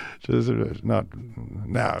just not.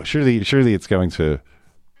 No, surely it's going to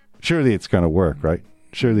work, right?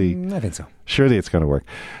 Surely, I think so. Surely it's going to work.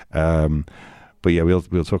 But yeah, we'll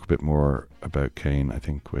talk a bit more about Kane, I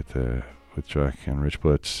think, with Jack and Rich.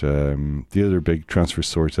 But the other big transfer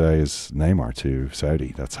sortie is Neymar to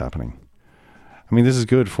Saudi. That's happening. I mean, this is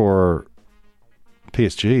good for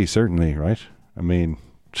PSG, certainly, right? I mean,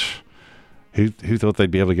 who thought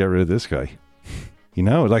they'd be able to get rid of this guy?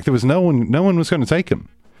 Like there was no one was going to take him.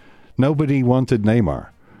 Nobody wanted Neymar.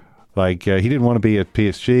 Like he didn't want to be at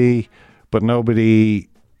PSG, but nobody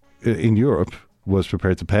in Europe was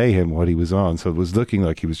prepared to pay him what he was on. So it was looking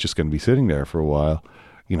like he was just going to be sitting there for a while,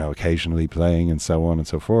 occasionally playing and so on and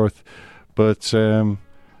so forth. But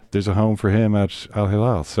there's a home for him at Al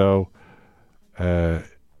Hilal. So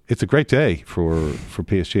it's a great day for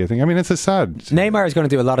PSG, I think. I mean, it's a sad... Neymar is going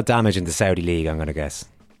to do a lot of damage in the Saudi League, I'm going to guess.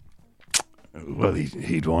 Well,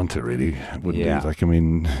 he'd want to, really, wouldn't he? Like, I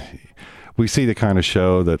mean, we see the kind of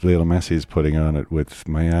show that Lionel Messi is putting on it with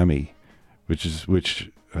Miami, which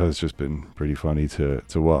has just been pretty funny to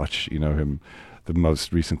watch. Him. The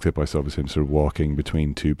most recent clip I saw was him sort of walking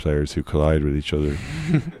between two players who collide with each other.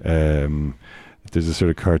 There's a sort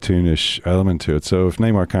of cartoonish element to it. So if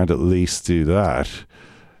Neymar can't at least do that,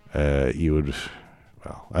 you would.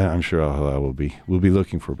 Well, I'm sure Al Hilal will be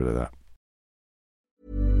looking for a bit of that.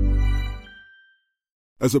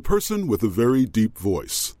 As a person with a very deep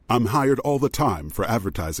voice, I'm hired all the time for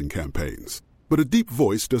advertising campaigns. But a deep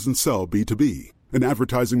voice doesn't sell B2B, and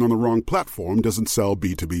advertising on the wrong platform doesn't sell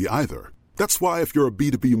B2B either. That's why if you're a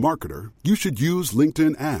B2B marketer, you should use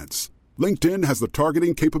LinkedIn ads. LinkedIn has the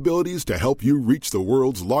targeting capabilities to help you reach the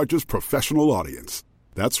world's largest professional audience.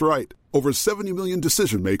 That's right, over 70 million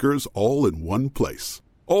decision makers all in one place.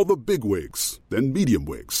 All the big wigs, then medium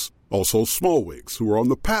wigs, also small wigs who are on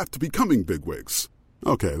the path to becoming big wigs.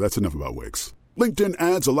 Okay, that's enough about wigs. LinkedIn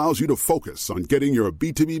ads allows you to focus on getting your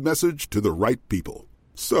B2B message to the right people.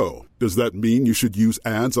 So, does that mean you should use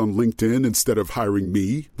ads on LinkedIn instead of hiring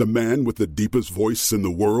me, the man with the deepest voice in the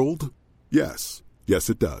world? Yes. Yes,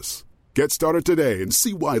 it does. Get started today and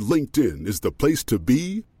see why LinkedIn is the place to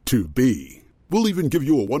be to be. We'll even give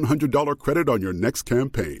you a $100 credit on your next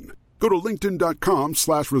campaign. Go to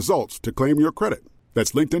linkedin.com/results to claim your credit.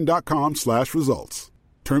 That's linkedin.com/results.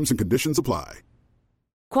 Terms and conditions apply.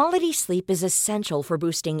 Quality sleep is essential for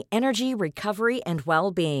boosting energy, recovery, and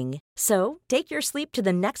well-being. So, take your sleep to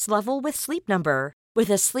the next level with Sleep Number. With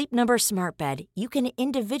a Sleep Number smart bed, you can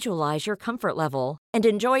individualize your comfort level and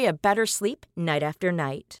enjoy a better sleep night after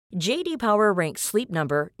night. J.D. Power ranks Sleep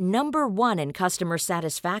Number number 1 in customer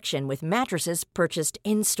satisfaction with mattresses purchased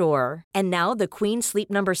in-store. And now the Queen Sleep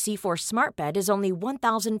Number C4 smart bed is only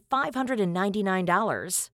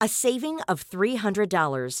 $1,599, a saving of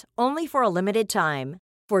 $300, only for a limited time.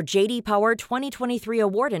 For J.D. Power 2023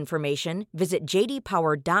 award information, visit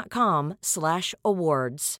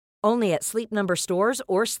jdpower.com/awards. Only at Sleep Number stores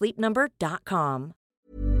or sleepnumber.com.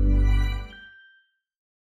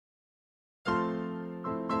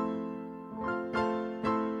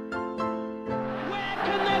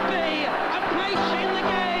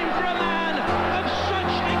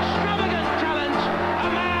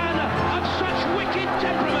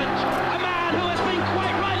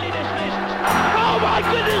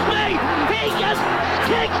 goodness me! He has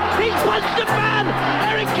kicked, he's punched the fan!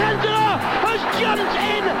 Eric Cantona has jumped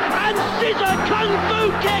in and scissor kung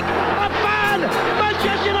fu kick a fan!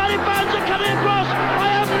 Manchester United fans are coming across.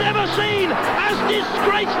 I have never seen as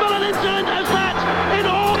disgraceful an incident as that in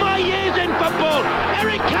all my years in football.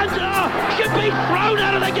 Eric Cantona should be thrown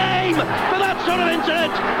out of the game for that sort of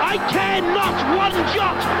incident. I care not one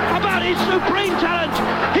jot about his supreme talent.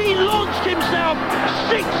 He launched himself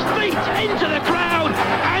 6 feet into the crowd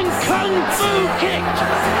and kung fu kicked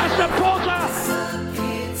a supporter.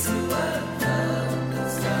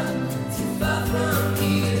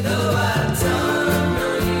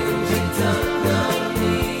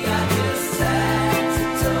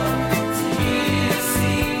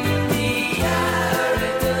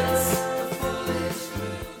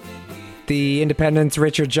 The Independent's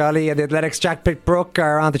Richard Jolly and the Athletics' Jack Pickbrook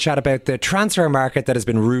are on to chat about the transfer market that has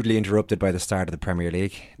been rudely interrupted by the start of the Premier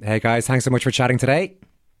League. Hey guys, thanks so much for chatting today.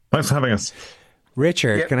 Thanks for having us.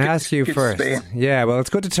 Richard, Yep, can I ask you first? Yeah, well, it's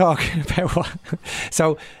good to talk about what...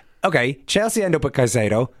 So, okay, Chelsea end up with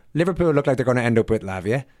Caicedo. Liverpool look like they're going to end up with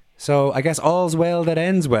Lavia. So I guess all's well that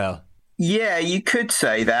ends well. Yeah, you could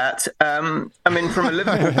say that. I mean, from a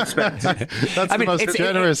Liverpool perspective, that's the most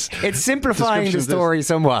generous. It's simplifying the story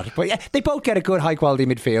somewhat, but yeah, they both get a good, high-quality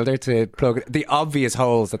midfielder to plug the obvious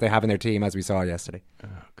holes that they have in their team, as we saw yesterday.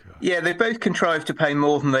 Yeah, they both contrived to pay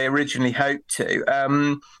more than they originally hoped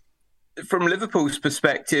to. From Liverpool's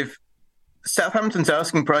perspective, Southampton's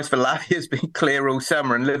asking price for Lavia has been clear all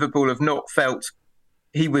summer, and Liverpool have not felt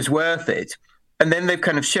he was worth it. And then they've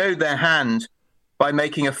kind of showed their hand by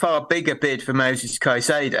making a far bigger bid for Moses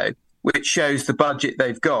Caicedo, which shows the budget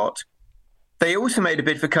they've got. They also made a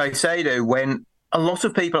bid for Caicedo when a lot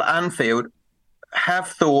of people at Anfield have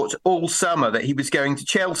thought all summer that he was going to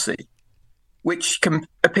Chelsea, which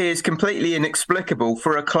appears completely inexplicable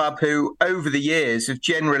for a club who, over the years, have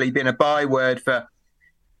generally been a byword for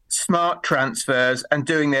smart transfers and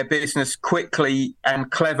doing their business quickly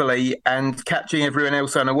and cleverly and catching everyone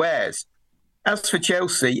else unawares. As for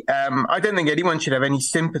Chelsea, I don't think anyone should have any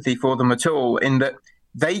sympathy for them at all, in that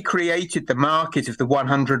they created the market of the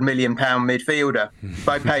 £100 million midfielder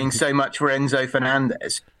by paying so much for Enzo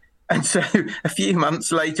Fernandez. And so a few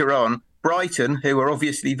months later on, Brighton, who are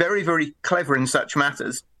obviously very, very clever in such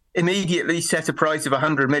matters, immediately set a price of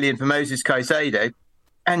 £100 million for Moses Caicedo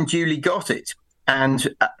and duly got it.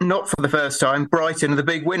 And not for the first time, Brighton are the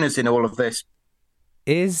big winners in all of this.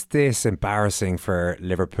 Is this embarrassing for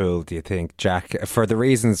Liverpool, do you think, Jack, for the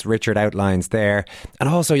reasons Richard outlines there? And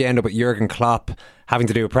also you end up with Jurgen Klopp having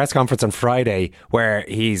to do a press conference on Friday where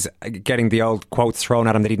he's getting the old quotes thrown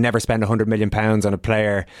at him that he'd never spend £100 million on a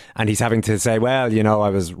player, and he's having to say, well, you know, I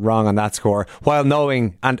was wrong on that score, while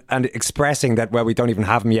knowing and expressing that, well, we don't even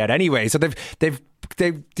have him yet anyway. So they've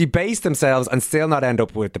debased themselves and still not end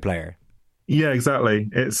up with the player. Yeah, exactly.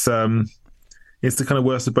 It's the kind of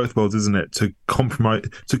worst of both worlds, isn't it? To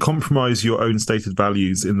compromise your own stated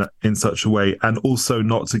values in such a way, and also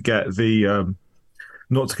not to get the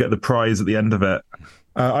prize at the end of it.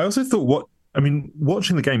 I also thought,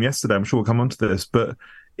 watching the game yesterday, I'm sure we'll come on to this, but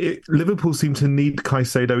Liverpool seemed to need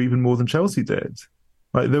Caicedo even more than Chelsea did.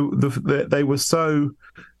 Like they were so.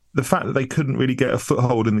 The fact that they couldn't really get a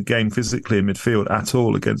foothold in the game physically in midfield at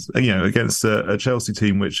all against a Chelsea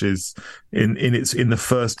team which is in the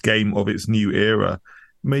first game of its new era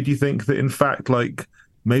made you think that in fact, like,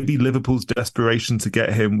 maybe Liverpool's desperation to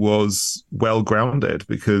get him was well grounded,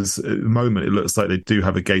 because at the moment it looks like they do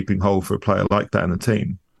have a gaping hole for a player like that in the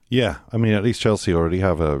team. Yeah, I mean, at least Chelsea already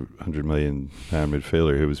have a £100 million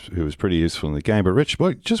midfielder who was pretty useful in the game. But Rich,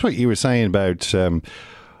 just what you were saying about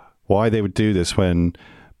why they would do this when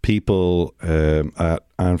people at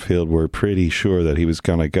Anfield were pretty sure that he was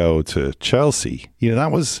going to go to Chelsea. You know,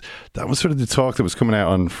 that was sort of the talk that was coming out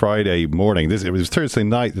on Friday morning. It was Thursday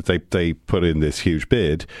night that they put in this huge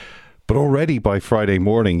bid, but already by Friday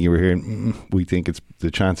morning you were hearing, we think the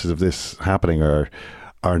chances of this happening are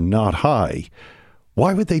not high.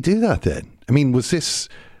 Why would they do that then? I mean, was this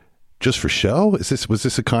just for show? Was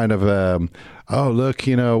this a kind of oh look,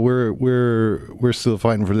 you know, we're still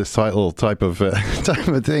fighting for this title type of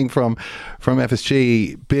thing from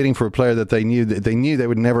FSG, bidding for a player that they knew they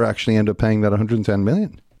would never actually end up paying that 110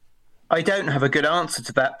 million? I don't have a good answer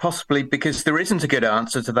to that, possibly because there isn't a good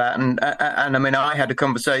answer to that. And I mean, I had a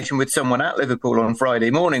conversation with someone at Liverpool on Friday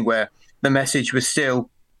morning where the message was still,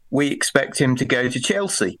 we expect him to go to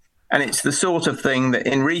Chelsea. And it's the sort of thing that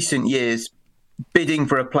in recent years, bidding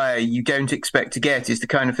for a player you don't expect to get is the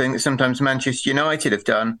kind of thing that sometimes Manchester United have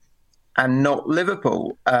done and not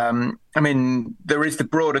Liverpool. I mean, there is the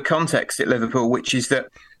broader context at Liverpool, which is that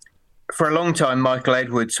for a long time, Michael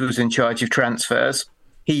Edwards was in charge of transfers.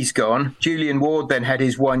 He's gone. Julian Ward then had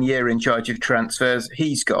his 1 year in charge of transfers.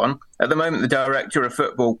 He's gone. At the moment, the director of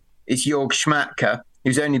football is Jörg Schmatke,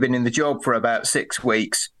 who's only been in the job for about 6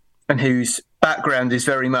 weeks and whose background is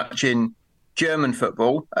very much in German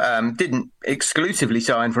football. Didn't exclusively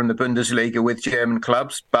sign from the Bundesliga with German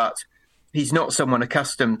clubs, but he's not someone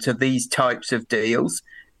accustomed to these types of deals.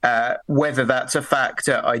 Whether that's a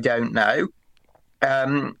factor, I don't know.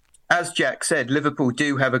 As Jack said, Liverpool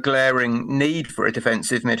do have a glaring need for a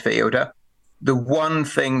defensive midfielder. The one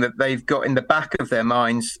thing that they've got in the back of their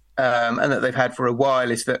minds, and that they've had for a while,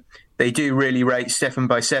 is that they do really rate Stefan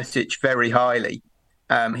Bajcetic very highly.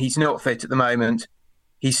 He's not fit at the moment.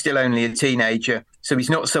 He's still only a teenager, so he's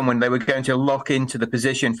not someone they were going to lock into the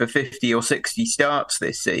position for 50 or 60 starts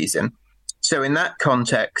this season. So in that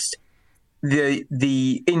context,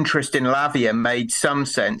 the interest in Lavia made some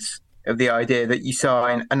sense, of the idea that you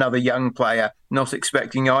sign another young player, not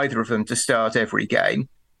expecting either of them to start every game.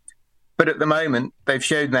 But at the moment, they've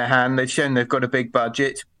shown their hand. They've shown they've got a big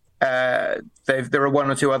budget. There are one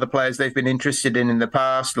or two other players they've been interested in the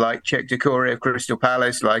past, like Czech Doucouré of Crystal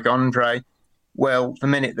Palace, like Andre. Well, the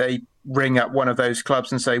minute they ring up one of those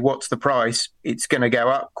clubs and say, what's the price? It's going to go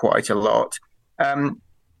up quite a lot.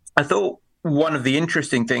 I thought one of the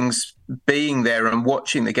interesting things being there and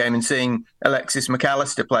watching the game and seeing Alexis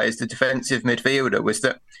McAllister play as the defensive midfielder was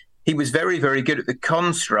that he was very, very good at the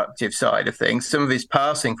constructive side of things. Some of his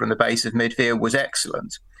passing from the base of midfield was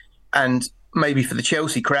excellent. And maybe for the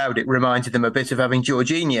Chelsea crowd, it reminded them a bit of having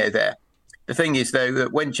Jorginho there. The thing is, though,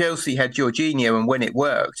 that when Chelsea had Jorginho and when it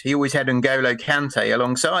worked, he always had N'Golo Kante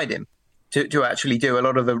alongside him to actually do a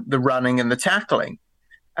lot of the running and the tackling.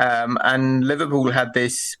 And Liverpool had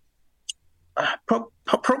this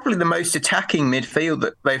probably the most attacking midfield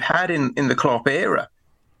that they've had in the Klopp era,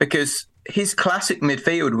 because his classic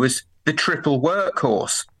midfield was the triple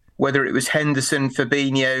workhorse, whether it was Henderson,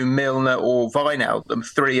 Fabinho, Milner or Wijnaldum,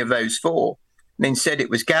 3 of those 4. And instead it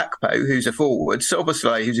was Gakpo, who's a forward,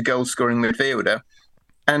 Szoboszlai, who's a goal-scoring midfielder,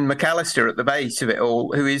 and McAllister at the base of it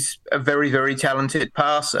all, who is a very, very talented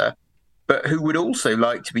passer, but who would also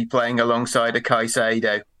like to be playing alongside a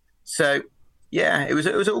Caicedo. So yeah, it was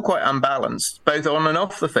all quite unbalanced, both on and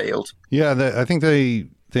off the field. Yeah, I think they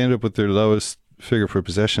ended up with their lowest figure for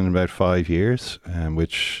possession in about 5 years,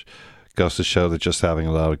 which goes to show that just having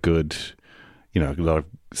a lot of good, a lot of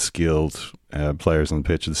skilled players on the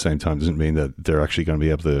pitch at the same time doesn't mean that they're actually going to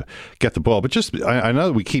be able to get the ball. But I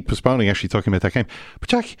know we keep postponing actually talking about that game, but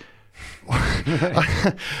Jack,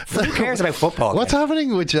 who cares about football? What's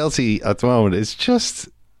happening with Chelsea at the moment is just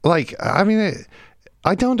like,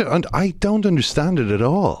 I don't understand it at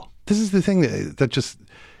all. This is the thing that just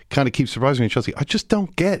kind of keeps surprising me in Chelsea. I just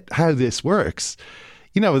don't get how this works.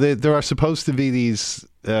 There are supposed to be these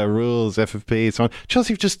rules, FFP, and so on.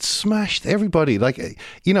 Chelsea have just smashed everybody. Like,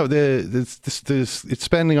 it's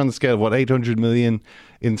spending on the scale of 800 million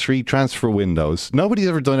in 3 transfer windows. Nobody's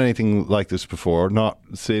ever done anything like this before. Not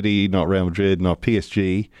City, not Real Madrid, not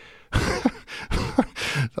PSG.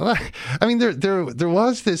 I mean, there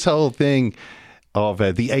was this whole thing of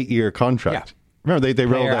the 8-year contract. Yeah. Remember, they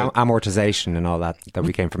rolled out amortization and all that we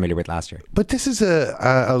became familiar with last year. But this is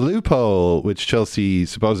a loophole which Chelsea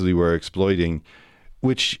supposedly were exploiting,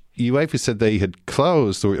 which UEFA said they had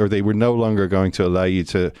closed, or they were no longer going to allow you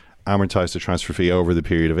to amortise the transfer fee over the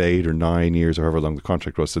period of 8 or 9 years, or however long the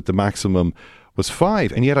contract was. That the maximum was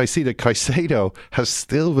 5, and yet I see that Caicedo has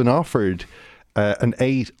still been offered an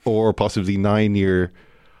 8 or possibly 9-year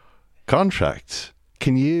contract.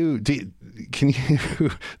 Can you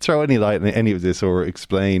throw any light on any of this, or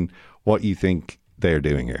explain what you think they're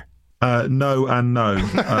doing here? No and no.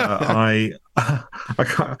 I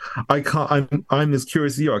can't. I'm as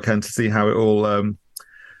curious as you are, Ken, to see how it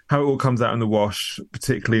all comes out in the wash,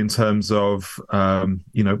 particularly in terms of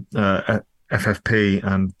FFP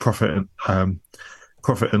and profit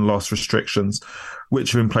and loss restrictions,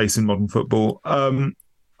 which are in place in modern football.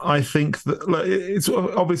 I think that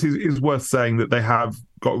it's worth saying that they have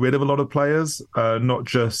got rid of a lot of players, not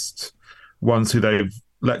just ones who they've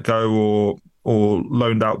let go or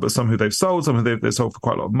loaned out, but some who they've sold, some who they've sold for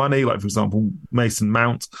quite a lot of money, like, for example, Mason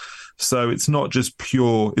Mount. So it's not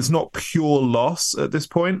pure loss at this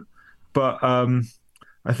point. But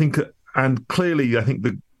I think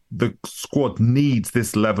the squad needs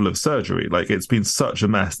this level of surgery. Like, it's been such a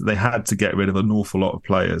mess that they had to get rid of an awful lot of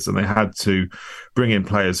players, and they had to bring in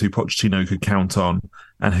players who Pochettino could count on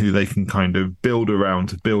and who they can kind of build around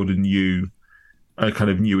to build a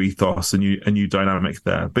kind of new ethos, a new dynamic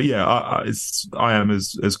there. But yeah, I am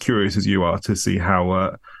as curious as you are to see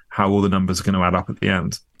how all the numbers are going to add up at the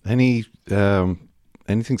end. Any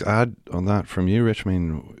Anything to add on that from you, Rich? I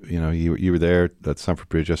mean, you were there at Stamford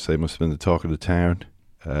Bridge yesterday. Must have been the talk of the town.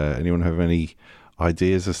 Anyone have any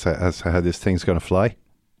ideas as to how this thing's going to fly?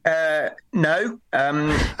 No.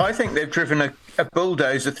 I think they've driven a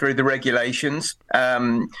bulldozer through the regulations.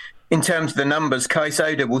 In terms of the numbers,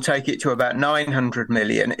 Caicedo will take it to about 900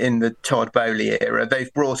 million in the Todd Bowley era.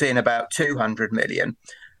 They've brought in about 200 million.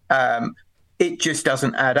 It just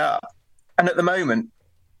doesn't add up. And at the moment,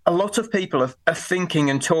 a lot of people are thinking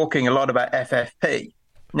and talking a lot about FFP.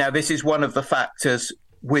 Now, this is one of the factors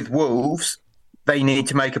with Wolves. They need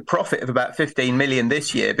to make a profit of about 15 million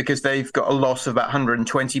this year because they've got a loss of about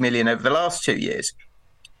 120 million over the last 2 years.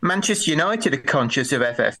 Manchester United are conscious of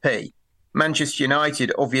FFP. Manchester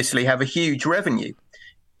United obviously have a huge revenue.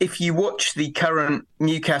 If you watch the current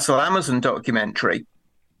Newcastle Amazon documentary,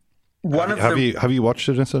 have you watched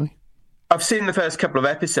it recently? I've seen the first couple of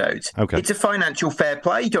episodes. Okay. It's a financial fair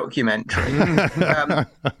play documentary.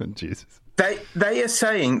 Jesus. They are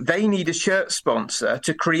saying they need a shirt sponsor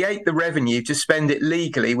to create the revenue to spend it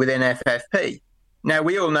legally within FFP. Now,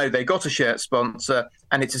 we all know they got a shirt sponsor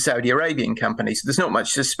and it's a Saudi Arabian company, so there's not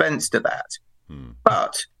much suspense to that.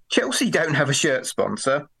 But Chelsea don't have a shirt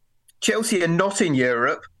sponsor. Chelsea are not in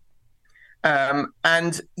Europe.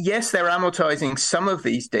 And yes, they're amortizing some of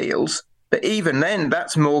these deals, but even then,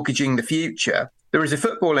 that's mortgaging the future. There is a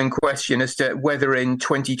footballing question as to whether in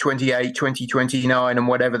 2028, 2029 and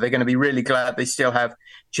whatever, they're going to be really glad they still have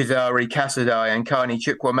Cesare Casadei and Carney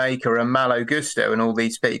Chukwuemeka and Malo Gusto and all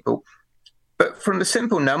these people. But from the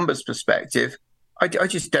simple numbers perspective, I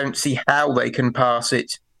just don't see how they can pass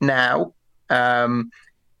it now. And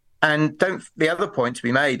the other point to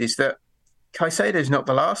be made is that Caicedo's not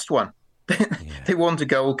the last one. They want a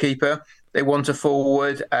goalkeeper. They want a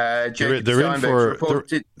forward. They're in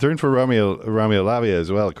for Romeo Lavia as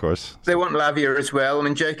well, of course. They want Lavia as well. I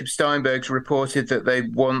mean, Jacob Steinberg's reported that they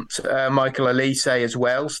want Michael Elise as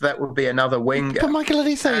well, so that would be another winger. But Michael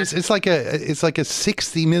Elise it's like a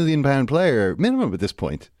 £60 million player minimum at this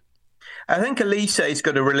point. I think Elise's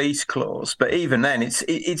got a release clause, but even then,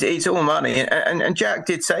 it's all money. And Jack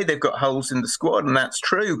did say they've got holes in the squad, and that's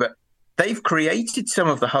true. But they've created some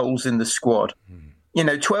of the holes in the squad.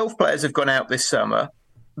 12 players have gone out this summer.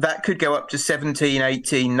 That could go up to 17,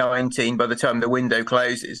 18, 19 by the time the window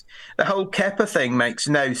closes. The whole Kepa thing makes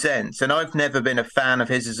no sense, and I've never been a fan of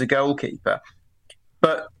his as a goalkeeper.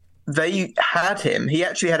 But they had him. He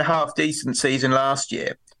actually had a half-decent season last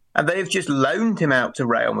year, and they've just loaned him out to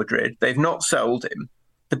Real Madrid. They've not sold him.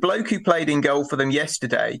 The bloke who played in goal for them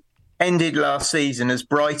yesterday ended last season as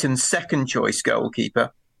Brighton's second-choice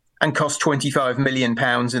goalkeeper and cost £25 million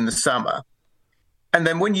in the summer. And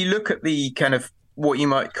then when you look at the kind of what you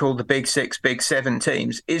might call the big six, big seven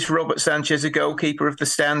teams, is Robert Sanchez a goalkeeper of the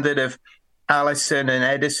standard of Alisson and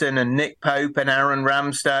Edison and Nick Pope and Aaron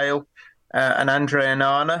Ramsdale and Andre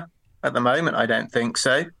Onana? At the moment, I don't think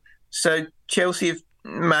so. So Chelsea have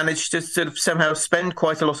managed to sort of somehow spend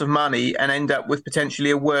quite a lot of money and end up with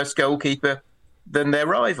potentially a worse goalkeeper than their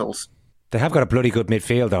rivals. They have got a bloody good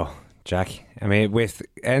midfield, though, Jack. I mean, with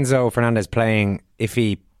Enzo Fernandez playing, if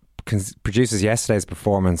he produces yesterday's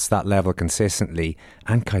performance that level consistently,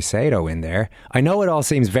 and Caicedo in there, I know it all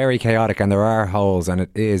seems very chaotic and there are holes and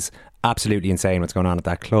it is absolutely insane what's going on at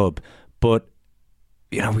that club, but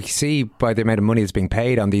we see by the amount of money that's being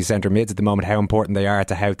paid on these centre mids at the moment how important they are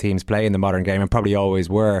to how teams play in the modern game, and probably always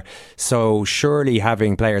were. So surely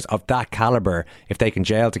having players of that calibre, if they can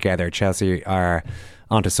gel together, Chelsea are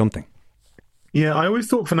onto something. Yeah, I always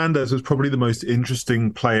thought Fernandes was probably the most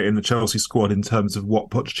interesting player in the Chelsea squad in terms of what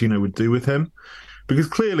Pochettino would do with him. Because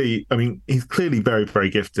clearly, I mean, he's clearly very, very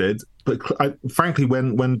gifted. But frankly,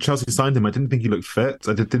 when Chelsea signed him, I didn't think he looked fit.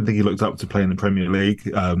 I didn't think he looked up to play in the Premier League.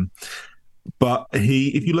 But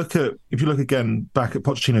if you look again back at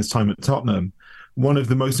Pochettino's time at Tottenham, one of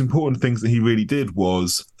the most important things that he really did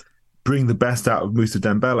was bring the best out of Moussa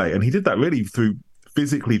Dembele. And he did that really through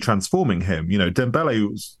physically transforming him. Dembele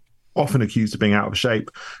was often accused of being out of shape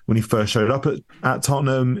when he first showed up at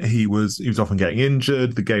Tottenham. He was often getting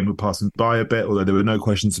injured. The game would pass him by a bit, although there were no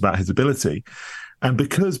questions about his ability. And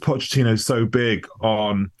because Pochettino's so big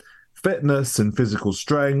on fitness and physical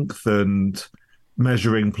strength and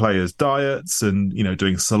measuring players' diets and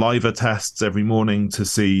doing saliva tests every morning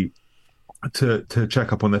to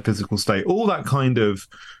check up on their physical state, all that kind of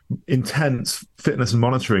intense fitness and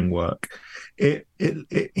monitoring work,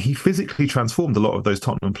 he physically transformed a lot of those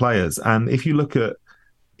Tottenham players. And if you look at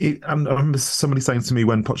I remember somebody saying to me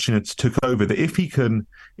when Pochettino took over that if he can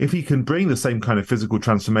bring the same kind of physical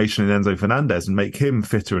transformation in Enzo Fernandez and make him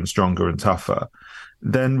fitter and stronger and tougher,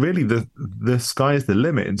 then really the sky is the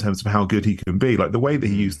limit in terms of how good he can be. Like the way that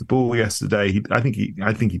he used the ball yesterday, I think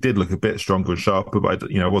he did look a bit stronger and sharper.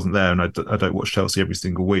 But I wasn't there, and I don't watch Chelsea every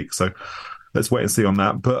single week, so let's wait and see on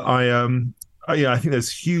that. But I think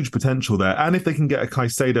there's huge potential there, and if they can get a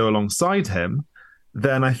Caicedo alongside him,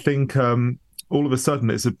 then I think all of a sudden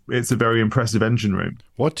it's a very impressive engine room.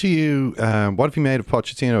 What have you made of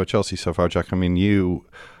Pochettino at Chelsea so far, Jack? I mean, you.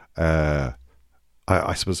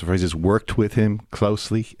 I suppose the phrase is worked with him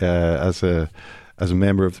closely as a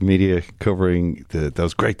member of the media covering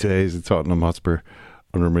those great days at Tottenham Hotspur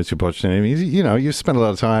under Mauricio Pochettino. I mean, you spent a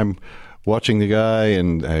lot of time watching the guy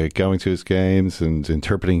and going to his games and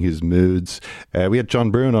interpreting his moods. We had John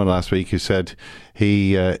Brewin on last week who said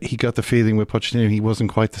he got the feeling with Pochettino he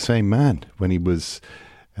wasn't quite the same man when he was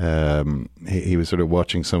he was sort of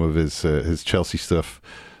watching some of his Chelsea stuff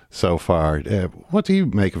so far. What do you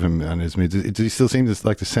make of him and his moods? Does he still seem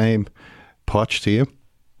like the same Poch to you?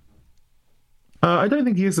 I don't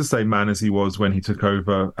think he is the same man as he was when he took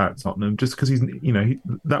over at Tottenham, just because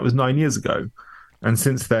that was 9 years ago. And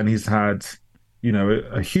since then, he's had,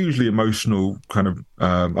 a hugely emotional kind of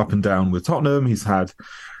up and down with Tottenham. He's had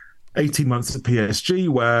 18 months at PSG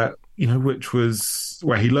where he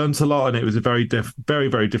learned a lot, and it was a very,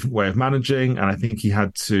 very different way of managing. And I think he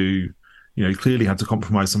had to, clearly had to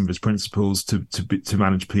compromise some of his principles to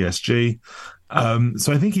manage PSG.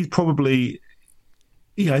 So I think he's probably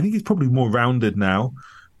more rounded now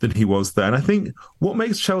than he was then. I think what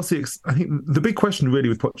makes Chelsea, I think the big question really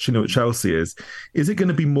with Pochettino at Chelsea is it going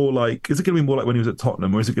to be more like when he was at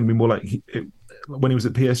Tottenham, or is it going to be more like when he was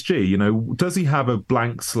at PSG? Does he have a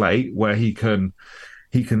blank slate where he can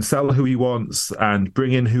sell who he wants and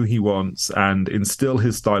bring in who he wants and instill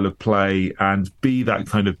his style of play and be that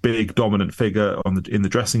kind of big dominant figure on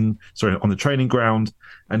the training ground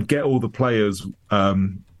and get all the players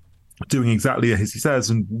doing exactly as he says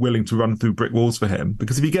and willing to run through brick walls for him?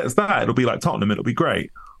 Because if he gets that, it'll be like Tottenham, it'll be great.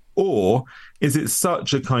 Or is it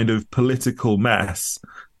such a kind of political mess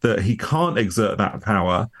that he can't exert that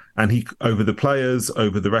power and he over the players,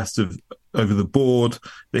 over the board,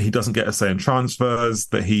 that he doesn't get a say in transfers,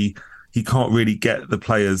 that he can't really get the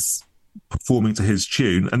players performing to his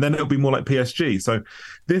tune, and then it'll be more like PSG. So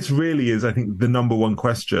this really is, I think, the number one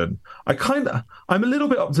question. I'm a little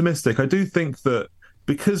bit optimistic. I do think that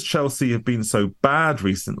because Chelsea have been so bad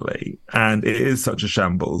recently and it is such a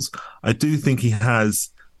shambles, I do think he has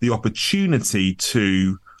the opportunity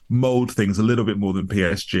to mould things a little bit more than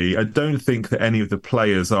PSG. I don't think that any of the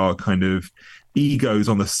players are kind of egos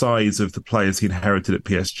on the size of the players he inherited at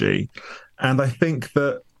PSG. And I think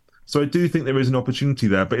that, so I do think there is an opportunity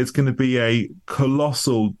there, but it's going to be a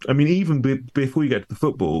colossal, I mean, even before you get to the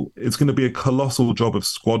football, it's going to be a colossal job of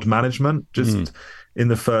squad management just in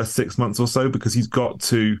the first 6 months or so, because he's got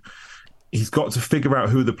to figure out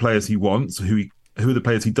who the players he wants, who the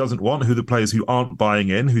players he doesn't want, who the players who aren't buying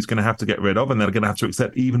in, who's going to have to get rid of, and they're going to have to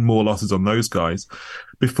accept even more losses on those guys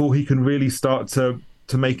before he can really start to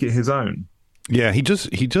make it his own. Yeah, he does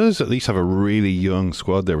at least have a really young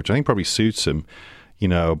squad there, which I think probably suits him.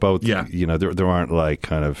 Both. Yeah. There aren't like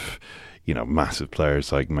kind of massive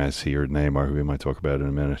players like Messi or Neymar, who we might talk about in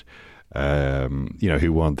a minute.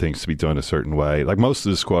 Who want things to be done a certain way. Like most of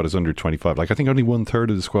the squad is under 25. Like I think only 1/3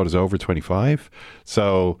 of the squad is over 25.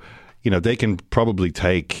 So they can probably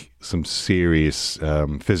take some serious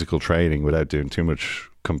physical training without doing too much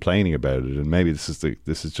complaining about it. And maybe this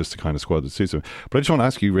is just the kind of squad that suits them. But I just want to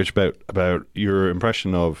ask you, Rich, about your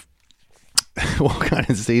impression of what kind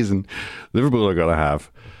of season Liverpool are going to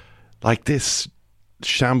have. Like this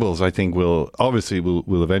shambles, I think will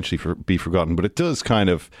eventually be forgotten, but it does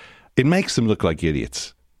it makes them look like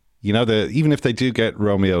idiots. Even if they do get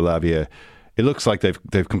Romeo Lavia, it looks like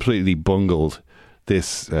they've completely bungled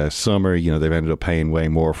this summer. They've ended up paying way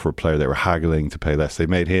more for a player they were haggling to pay less. They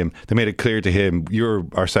made it clear to him, you're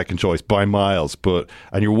our second choice by miles,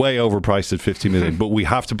 and you're way overpriced at 50 million, but we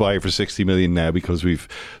have to buy you for 60 million now because we've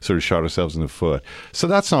sort of shot ourselves in the foot. So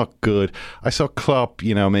that's not good. I saw Klopp,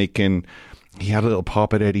 he had a little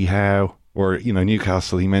pop at Eddie Howe, or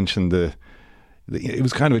Newcastle. He mentioned it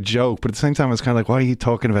was kind of a joke, but at the same time, I was kind of like, why are you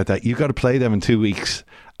talking about that? You got to play them in 2 weeks.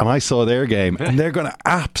 And I saw their game, and they're going to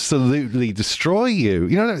absolutely destroy you.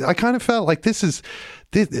 I kind of felt like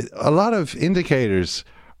a lot of indicators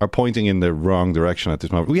are pointing in the wrong direction at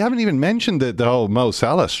this moment. We haven't even mentioned the whole Mo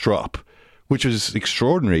Salah strop, which is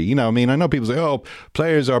extraordinary. I know people say, oh,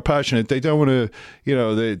 players are passionate. They don't want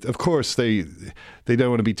to, of course they don't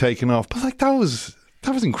want to be taken off. But like that was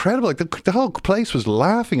That was incredible. Like the whole place was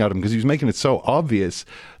laughing at him because he was making it so obvious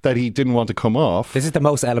that he didn't want to come off. This is the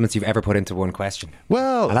most elements you've ever put into one question.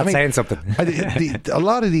 Well, and that's saying something. A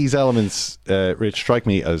lot of these elements, Rich, strike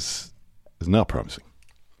me as not promising.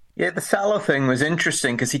 Yeah, the Salah thing was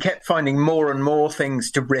interesting because he kept finding more and more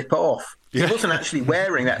things to rip off. He wasn't actually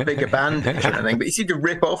wearing that bigger bandage or anything, but he seemed to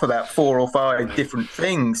rip off about 4 or 5 different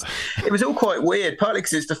things. It was all quite weird, partly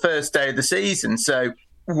because it's the first day of the season, so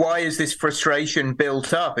why is this frustration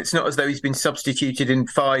built up? It's not as though he's been substituted in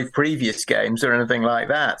 5 previous games or anything like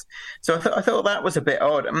that. So I thought that was a bit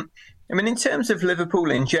odd. I mean, in terms of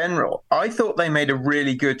Liverpool in general, I thought they made a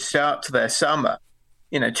really good start to their summer.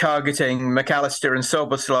 You know, targeting McAllister and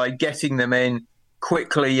Szoboszlai, getting them in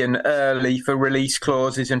quickly and early for release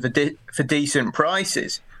clauses and for decent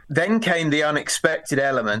prices. Then came the unexpected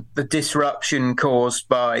element, the disruption caused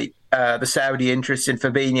by the Saudi interest in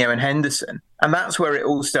Fabinho and Henderson. And that's where it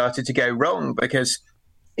all started to go wrong, because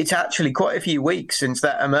it's actually quite a few weeks since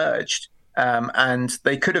that emerged. And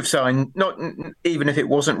they could have signed, not even if it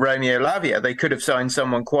wasn't Romeo Lavia, they could have signed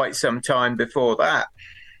someone quite some time before that.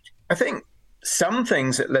 I think some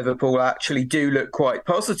things at Liverpool actually do look quite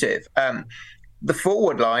positive. The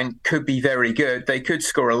forward line could be very good. They could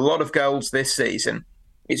score a lot of goals this season.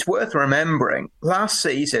 It's worth remembering, last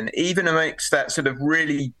season, even amongst that sort of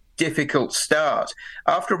really difficult start,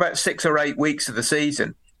 after about 6 or 8 weeks of the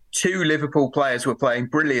season, 2 Liverpool players were playing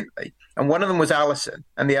brilliantly. And one of them was Alisson,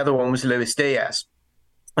 and the other one was Luis Diaz.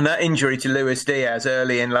 And that injury to Luis Diaz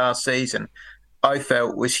early in last season, I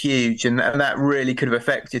felt was huge, and that really could have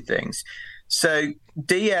affected things. So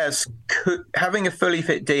Diaz, having a fully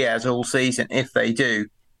fit Diaz all season, if they do,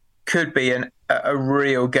 could be a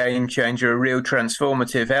real game changer, a real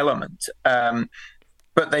transformative element.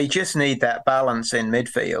 But they just need that balance in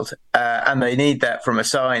midfield, and they need that from a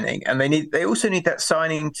signing. And they also need that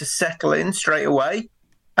signing to settle in straight away.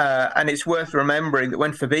 And it's worth remembering that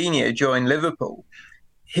when Fabinho joined Liverpool,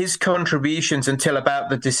 his contributions until about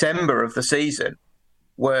the December of the season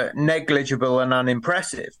were negligible and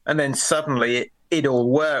unimpressive. And then suddenly it all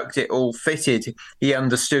worked, it all fitted. He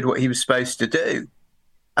understood what he was supposed to do.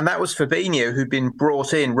 And that was Fabinho, who'd been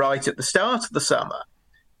brought in right at the start of the summer.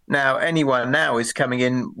 Now, anyone now is coming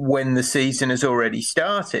in when the season has already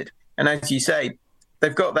started. And as you say,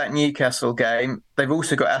 they've got that Newcastle game. They've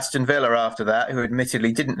also got Aston Villa after that, who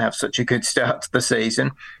admittedly didn't have such a good start to the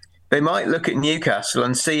season. They might look at Newcastle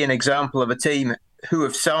and see an example of a team who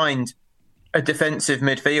have signed a defensive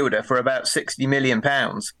midfielder for about £60 million,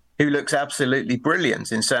 who looks absolutely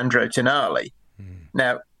brilliant in Sandro Tonali.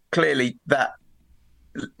 Now, clearly that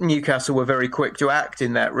Newcastle were very quick to act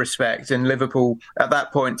in that respect, and Liverpool at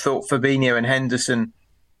that point thought Fabinho and Henderson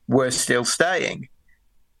were still staying.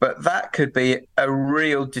 But that could be a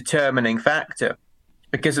real determining factor,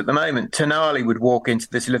 because at the moment Tonali would walk into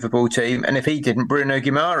this Liverpool team, and if he didn't, Bruno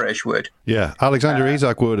Guimaraes would. Yeah, Alexander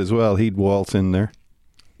Isak would as well. He'd waltz in there.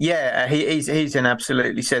 Yeah, he's an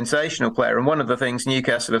absolutely sensational player. And one of the things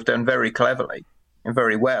Newcastle have done very cleverly and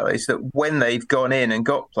very well is that when they've gone in and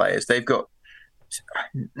got players, they've got,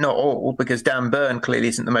 not all, because Dan Burn clearly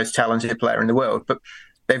isn't the most talented player in the world, but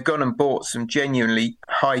they've gone and bought some genuinely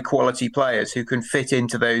high-quality players who can fit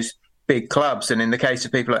into those big clubs. And in the case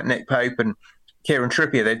of people like Nick Pope and Kieran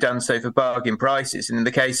Trippier, they've done so for bargain prices. And in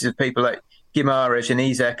the cases of people like Guimaraes and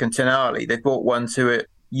Isak and Tonali, they've bought ones who are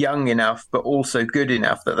young enough but also good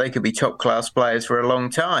enough that they could be top-class players for a long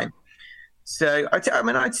time. So,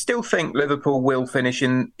 I still think Liverpool will finish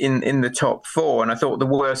in the top 4, and I thought there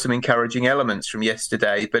were some encouraging elements from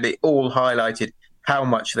yesterday, but it all highlighted how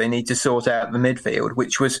much they need to sort out the midfield,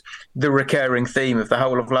 which was the recurring theme of the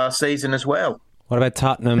whole of last season as well. What about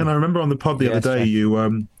Tottenham? And I remember on the pod the other day,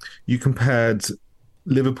 you compared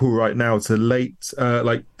Liverpool right now to late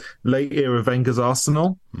era Wenger's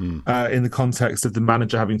Arsenal in the context of the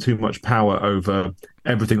manager having too much power over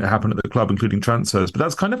everything that happened at the club, including transfers. But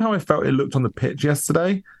that's kind of how I felt it looked on the pitch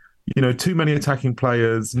yesterday. You know, too many attacking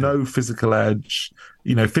players, no physical edge,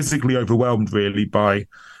 physically overwhelmed really by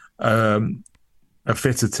a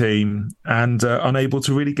fitter team, and unable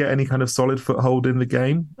to really get any kind of solid foothold in the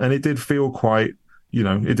game. And it did feel quite,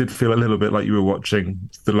 it did feel a little bit like you were watching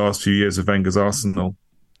the last few years of Wenger's Arsenal,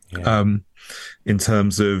 in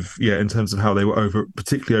terms of how they were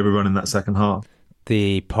particularly overrun in that second half.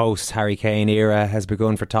 The post-Harry Kane era has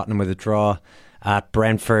begun for Tottenham with a draw at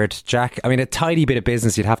Brentford. Jack, I mean, a tidy bit of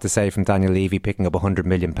business, you'd have to say, from Daniel Levy picking up £100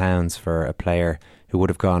 million for a player who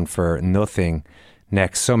would have gone for nothing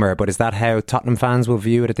next summer. But is that how Tottenham fans will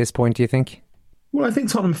view it at this point, do you think? Well, I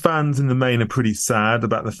think Tottenham fans in the main are pretty sad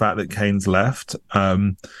about the fact that Kane's left.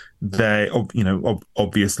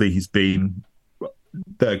 Obviously he's been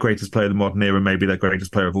their greatest player of the modern era, maybe their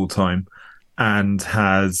greatest player of all time, and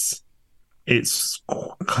he's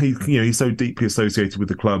so deeply associated with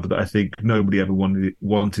the club that I think nobody ever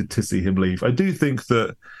wanted to see him leave. I do think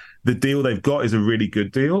that the deal they've got is a really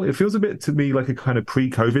good deal. It feels a bit to me like a kind of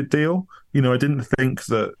pre-COVID deal. I didn't think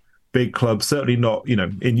that big clubs, certainly not,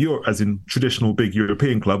 in Europe, as in traditional big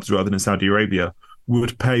European clubs rather than in Saudi Arabia,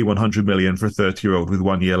 would pay 100 million for a 30-year-old with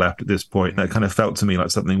 1 year left at this point. That kind of felt to me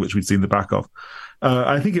like something which we'd seen the back of.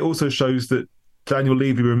 I think it also shows that Daniel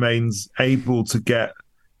Levy remains able to get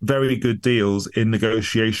very good deals in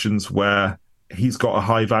negotiations where he's got a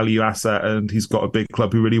high value asset and he's got a big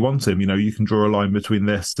club who really wants him. You can draw a line between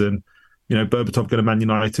this and, Berbatov going to Man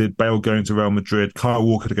United, Bale going to Real Madrid, Kyle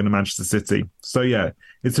Walker going to Manchester City. So yeah,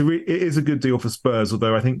 it is a good deal for Spurs.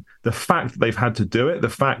 Although I think the fact that they've had to do it, the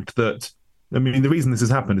fact that, the reason this has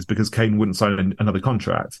happened is because Kane wouldn't sign another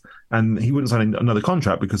contract, and he wouldn't sign another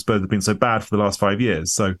contract because Spurs have been so bad for the last 5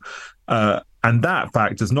 years. So, and that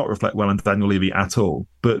fact does not reflect well on Daniel Levy at all.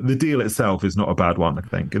 But the deal itself is not a bad one, I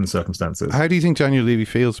think, in the circumstances. How do you think Daniel Levy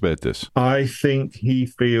feels about this? I think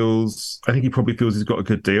he probably feels he's got a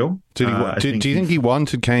good deal. Do you think he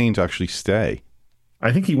wanted Kane to actually stay?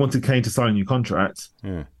 I think he wanted Kane to sign a new contract.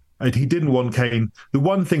 Yeah. And he didn't want Kane. The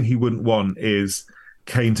one thing he wouldn't want is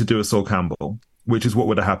Kane to do a Sol Campbell, which is what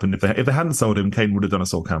would have happened if they hadn't sold him. Kane would have done a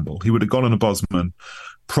Sol Campbell. He would have gone on a Bosman,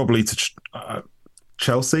 probably to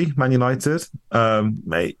Chelsea, Man United,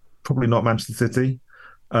 probably not Manchester City,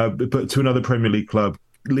 but to another Premier League club.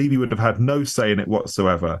 Levy would have had no say in it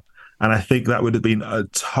whatsoever. And I think that would have been a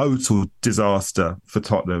total disaster for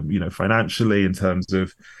Tottenham, financially, in terms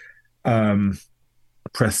of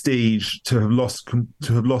prestige, to have lost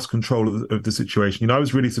control of the situation. I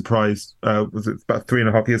was really surprised. Was it about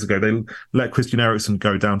 3.5 years ago? They let Christian Eriksen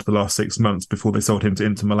go down to the last 6 months before they sold him to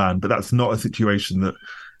Inter Milan. But that's not a situation that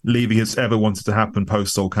Levy has ever wanted to happen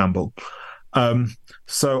post Sol Campbell.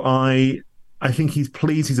 So I think he's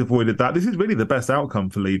pleased he's avoided that. This is really the best outcome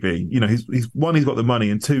for Levy. He's one, he's got the money,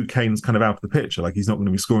 and two, Kane's kind of out of the picture. Like, he's not going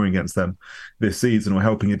to be scoring against them this season or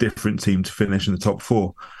helping a different team to finish in the top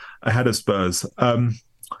four ahead of Spurs.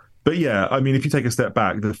 But yeah, if you take a step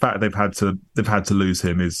back, the fact they've had to lose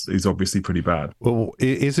him is obviously pretty bad. Well,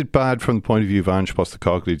 is it bad from the point of view of Ange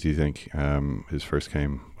Postecoglou, do you think? His first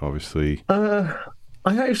game, obviously.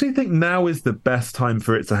 I actually think now is the best time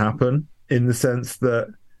for it to happen, in the sense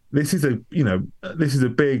that this is a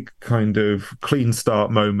big kind of clean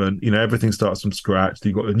start moment. Everything starts from scratch.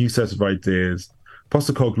 You've got a new set of ideas.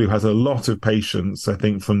 Postecoglou has a lot of patience, I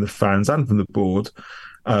think, from the fans and from the board.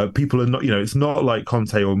 People are not, it's not like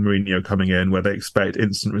Conte or Mourinho coming in where they expect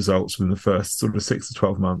instant results from the first sort of 6 to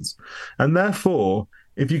 12 months. And therefore,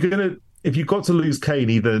 if you've got to lose Kane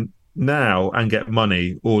either now and get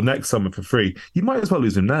money or next summer for free, you might as well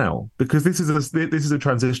lose him now, because this is a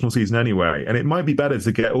transitional season anyway. And it might be better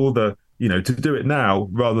to get all the, to do it now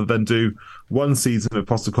rather than do one season of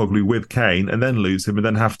Postecoglou with Kane and then lose him and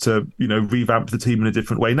then have to, revamp the team in a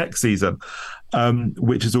different way next season,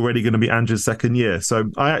 which is already going to be Ange's second year. So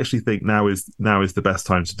I actually think now is the best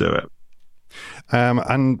time to do it.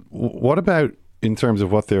 And what about in terms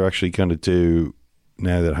of what they're actually going to do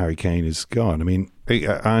now that Harry Kane is gone?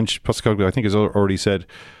 Ange Postecoglou, I think, has already said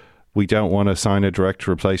we don't want to sign a direct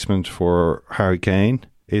replacement for Harry Kane.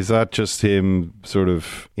 Is that just him sort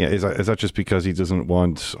of, is that just because he doesn't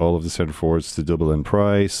want all of the centre forwards to double in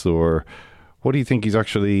price, or what do you think he's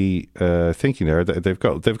actually thinking there? They've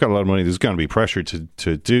got a lot of money. There's going to be pressure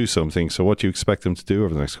to do something. So what do you expect them to do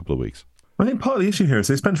over the next couple of weeks? I think part of the issue here is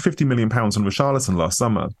they spent £50 million on Richarlison last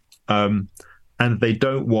summer, and they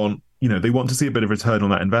don't want, they want to see a bit of return on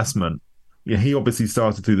that investment. He obviously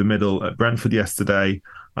started through the middle at Brentford yesterday.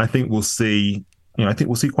 I think we'll see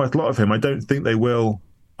quite a lot of him. I don't think they will.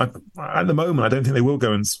 At the moment, I don't think they will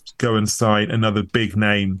go and sign another big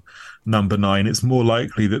name number 9. It's more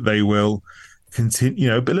likely that they will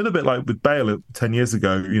continue, a little bit like with Bale 10 years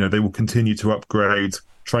ago. They will continue to upgrade,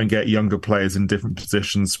 try and get younger players in different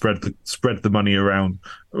positions, spread the money around.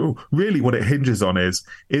 Really, what it hinges on is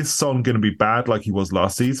Son going to be bad like he was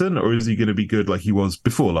last season, or is he going to be good like he was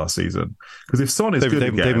before last season? Because if Son is good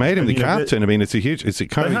again, they've made him the captain. It's a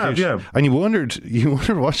kind of huge. Yeah. And you wondered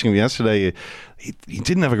watching him yesterday. He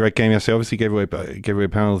didn't have a great game yesterday. Obviously, gave away a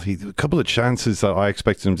penalty. A couple of chances that I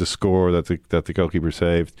expected him to score that the goalkeeper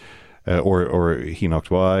saved, or he knocked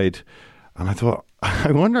wide. And I thought,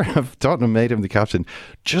 I wonder if Tottenham made him the captain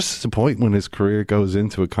just at the point when his career goes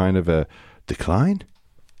into a kind of a decline.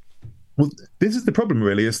 Well, this is the problem,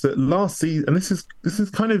 really, is that last season, and this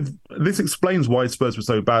explains why Spurs were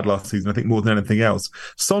so bad last season. I think more than anything else,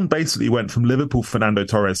 Son basically went from Liverpool Fernando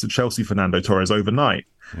Torres to Chelsea Fernando Torres overnight.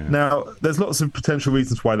 Yeah. Now, there's lots of potential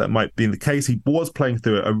reasons why that might be the case. He was playing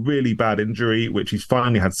through a really bad injury, which he's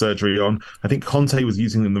finally had surgery on. I think Conte was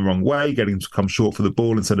using him the wrong way, getting him to come short for the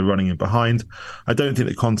ball instead of running him behind. I don't think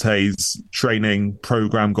that Conte's training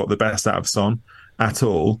program got the best out of Son at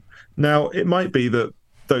all. Now, it might be that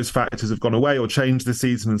those factors have gone away or changed this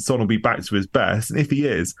season and Son will be back to his best. And if he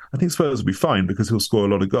is, I think Spurs will be fine because he'll score a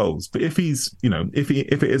lot of goals. But if he's, if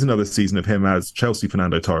it is another season of him as Chelsea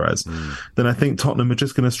Fernando Torres, then I think Tottenham are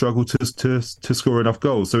just going to struggle to score enough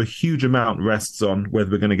goals. So a huge amount rests on whether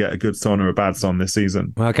we're going to get a good Son or a bad Son this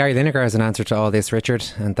season. Well, Gary Lineker has an answer to all this, Richard,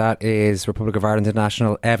 and that is Republic of Ireland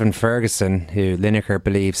international Evan Ferguson, who Lineker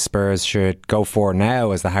believes Spurs should go for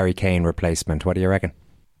now as the Harry Kane replacement. What do you reckon?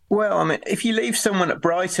 Well, I mean, if you leave someone at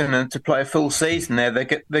Brighton and to play a full season there,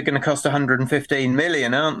 they're going to cost 115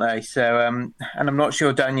 million, aren't they? So, and I'm not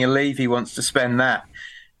sure Daniel Levy wants to spend that.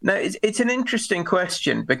 No, it's an interesting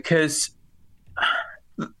question because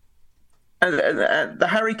the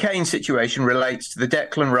Harry Kane situation relates to the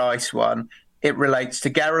Declan Rice one. It relates to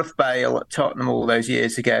Gareth Bale at Tottenham all those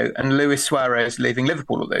years ago and Luis Suarez leaving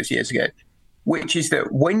Liverpool all those years ago, which is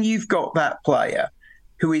that when you've got that player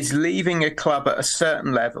who is leaving a club at a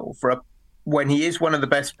certain level when he is one of the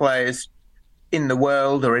best players in the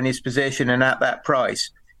world or in his position and at that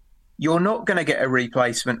price, you're not going to get a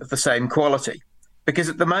replacement of the same quality. Because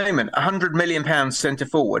at the moment, £100 million centre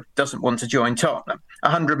forward doesn't want to join Tottenham.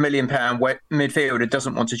 £100 million midfielder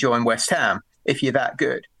doesn't want to join West Ham if you're that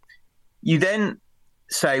good. You then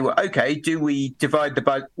say, well, okay, do we divide the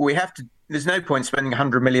budget? There's no point spending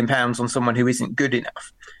 £100 million on someone who isn't good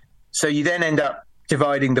enough. So you then end up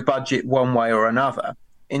dividing the budget one way or another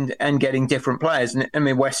and getting different players. And I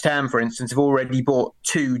mean, West Ham, for instance, have already bought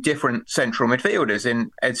two different central midfielders in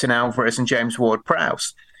Edson Alvarez and James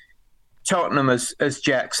Ward-Prowse. Tottenham, as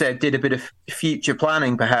Jack said, did a bit of future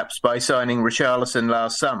planning perhaps by signing Richarlison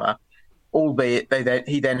last summer, albeit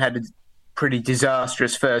he then had a pretty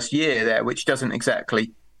disastrous first year there, which doesn't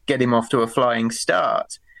exactly get him off to a flying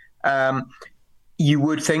start. You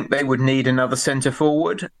would think they would need another centre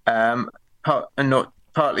forward,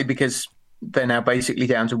 partly because they're now basically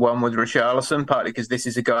down to one with Richarlison, partly because this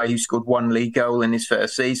is a guy who scored one league goal in his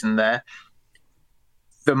first season there.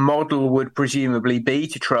 The model would presumably be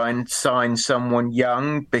to try and sign someone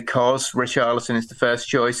young because Richarlison is the first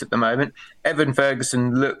choice at the moment. Evan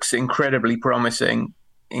Ferguson looks incredibly promising,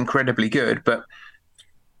 incredibly good, but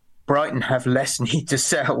Brighton have less need to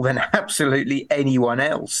sell than absolutely anyone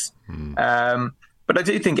else. But I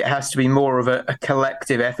do think it has to be more of a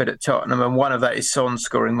collective effort at Tottenham, and one of that is Son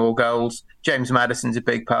scoring more goals. James Maddison's a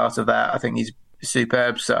big part of that. I think he's a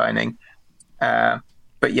superb signing. But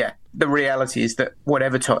yeah, the reality is that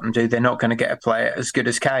whatever Tottenham do, they're not going to get a player as good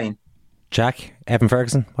as Kane. Jack, Evan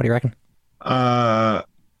Ferguson, what do you reckon? I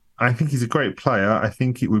think he's a great player. I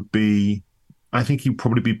think he'd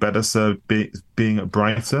probably be better served being at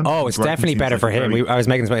Brighton. Oh, it's definitely better for him. I was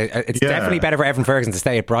making this point. It's definitely better for Evan Ferguson to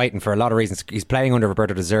stay at Brighton for a lot of reasons. He's playing under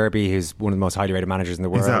Roberto De Zerbi, who's one of the most highly rated managers in the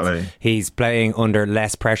world. Exactly. He's playing under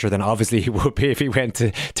less pressure than obviously he would be if he went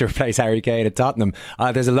to replace Harry Kane at Tottenham.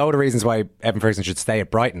 There's a load of reasons why Evan Ferguson should stay at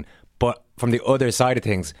Brighton. But from the other side of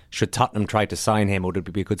things, should Tottenham try to sign him, or would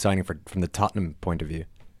it be a good signing from the Tottenham point of view?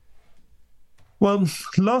 Well,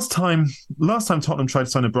 last time Tottenham tried to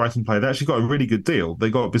sign a Brighton player, they actually got a really good deal. They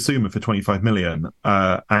got Bissouma for 25 million.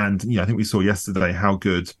 And I think we saw yesterday how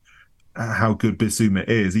good Bissouma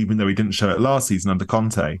is, even though he didn't show it last season under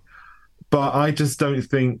Conte. But I just don't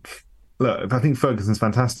think, I think Ferguson's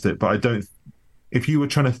fantastic, but if you were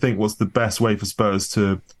trying to think what's the best way for Spurs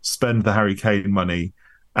to spend the Harry Kane money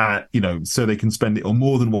so they can spend it on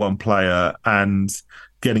more than one player and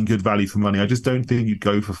getting good value for money, I just don't think you'd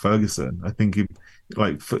go for Ferguson. I think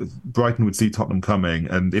Brighton would see Tottenham coming,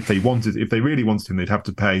 and if they really wanted him, they'd have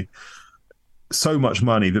to pay so much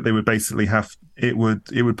money that they would basically it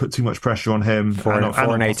would put too much pressure on him for an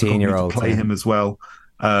 18-year-old to play him as well.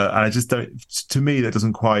 And I just don't. To me, that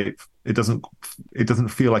doesn't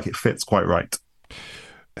feel like it fits quite right.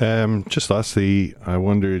 Just lastly, I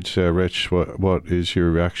wondered, Rich, what is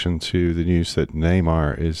your reaction to the news that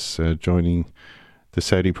Neymar is joining the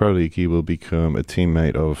Saudi Pro League? He will become a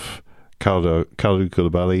teammate of Kalidou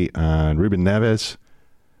Koulibaly and Ruben Neves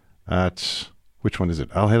at, which one is it?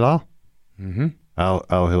 Al Hilal. Mm-hmm. Al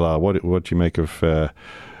Hilal. What do you make of that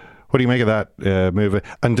move?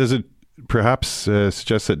 And does it perhaps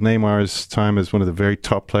suggest that Neymar's time as one of the very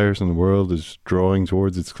top players in the world is drawing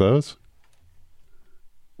towards its close?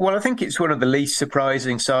 Well, I think it's one of the least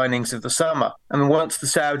surprising signings of the summer. I mean, once the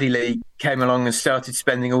Saudi League came along and started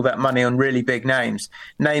spending all that money on really big names,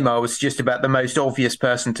 Neymar was just about the most obvious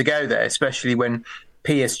person to go there, especially when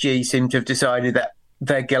PSG seemed to have decided that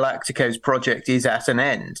their Galacticos project is at an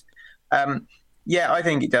end. Yeah, I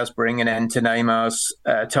think it does bring an end to Neymar's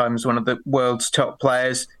time as one of the world's top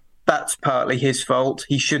players. That's partly his fault.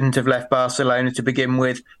 He shouldn't have left Barcelona to begin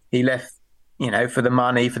with. He left, for the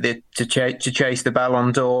money, to chase the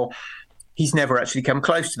Ballon d'Or. He's never actually come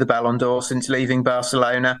close to the Ballon d'Or since leaving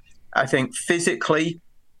Barcelona. I think physically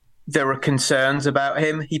there are concerns about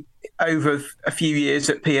him. Over a few years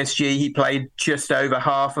at PSG, he played just over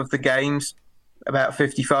half of the games, about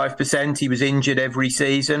 55%. He was injured every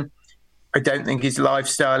season. I don't think his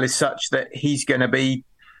lifestyle is such that he's going to be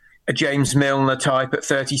a James Milner type at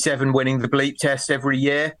 37 winning the bleep test every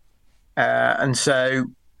year. And so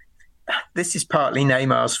this is partly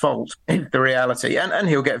Neymar's fault, the reality. And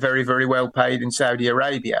he'll get very, very well paid in Saudi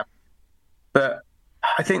Arabia. But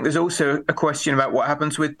I think there's also a question about what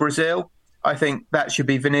happens with Brazil. I think that should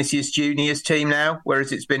be Vinicius Junior's team now,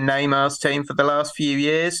 whereas it's been Neymar's team for the last few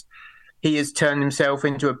years. He has turned himself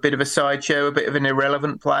into a bit of a sideshow, a bit of an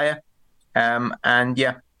irrelevant player. And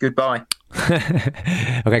yeah, goodbye.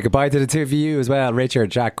 Okay, goodbye to the two of you as well.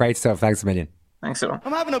 Richard, Jack, great stuff. Thanks a million. Thanks a lot.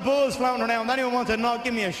 I'm having a buzz floating around. Anyone want to knock?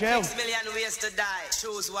 Give me a shout. 6 million ways to die.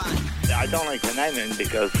 Choose one. I don't like to name him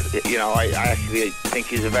because, I actually think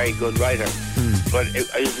he's a very good writer. But it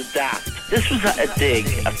was daft. This was a dig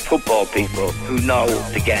at football people who know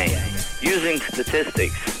the game, using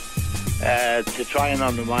statistics to try and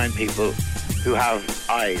undermine people who have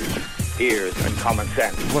eyes, ears and common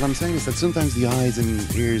sense. What I'm saying is that sometimes the eyes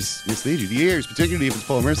and ears mislead you. The ears, particularly if it's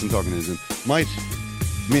Paul Merson talking to them, might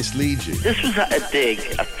mislead you. This was a dig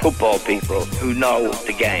at football people who know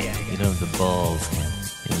the game. You know the balls,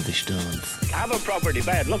 the stones. Have a proper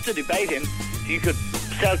debate. I'd love to debate him. You could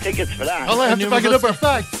sell tickets for that. All I have to back it up are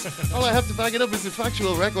facts. All I have to back it up is a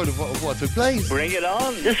factual record of what took place. Bring it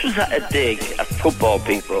on. This was a dig at football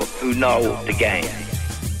people who know the game.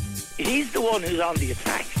 He's the one who's on the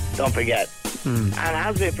attack, don't forget. And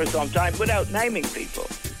has been for some time without naming people.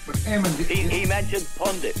 He mentioned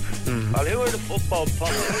pundits. Well, who are the football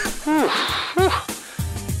pundits?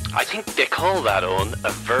 I think they call that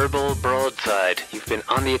a verbal broadside. You've been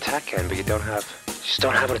on the attack, Ken, but you just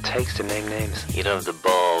don't have what it takes to name names. You don't have the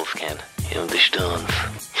balls, Ken. You don't have the stones.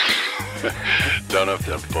 Don't have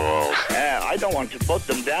the balls. Yeah, I don't want to put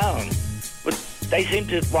them down. But they seem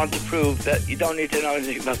to want to prove that you don't need to know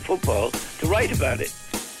anything about football to write about it.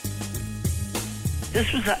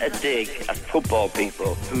 This was a dig at football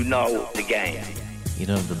people who know the game. You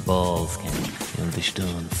don't have the balls, Ken. You don't have the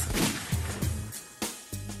stones.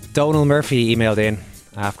 Donal Murphy emailed in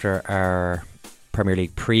after our Premier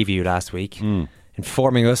League preview last week,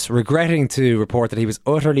 informing us, regretting to report that he was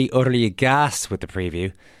utterly aghast with the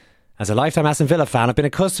preview. As a lifetime Aston Villa fan, I've been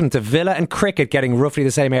accustomed to Villa and cricket getting roughly the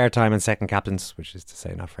same airtime and second captains, which is to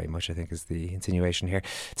say not very much, I think, is the insinuation here.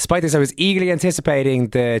 Despite this, I was eagerly anticipating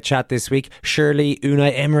the chat this week. Surely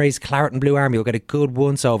Unai Emery's Claret and Blue Army will get a good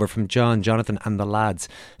once-over from John, Jonathan and the lads.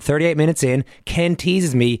 38 minutes in, Ken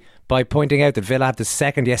teases me by pointing out that Villa have the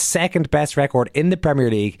second best record in the Premier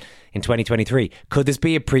League in 2023. Could this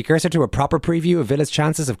be a precursor to a proper preview of Villa's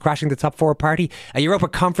chances of crashing the top four party? A Europa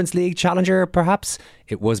Conference League challenger, perhaps?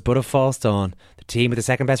 It was but a false dawn. The team with the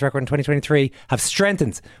second best record in 2023 have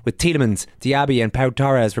strengthened with Tielemans, Diaby and Pau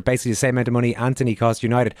Torres for basically the same amount of money Anthony cost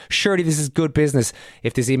United. Surely this is good business.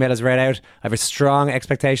 If this email is read out, I have a strong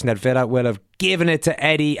expectation that Villa will have given it to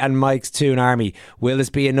Eddie and Mike's Toon Army. Will this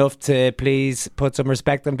be enough to please put some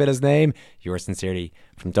respect on Villa's name? Yours sincerely,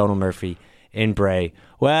 from Donal Murphy in Bray.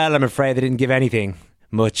 Well, I'm afraid they didn't give anything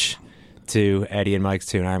much to Eddie and Mike's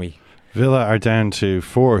Toon Army. Villa are down to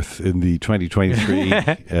fourth in the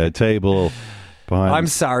 2023 table. I'm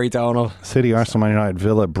sorry, Donal. City, Arsenal, Man United,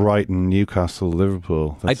 Villa, Brighton, Newcastle,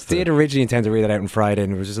 Liverpool. I did originally intend to read that out on Friday,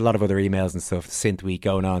 and there was just a lot of other emails and stuff, synth week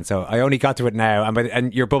going on, so I only got to it now,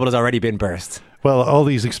 and your bubble has already been burst. Well, all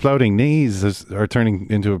these exploding knees are turning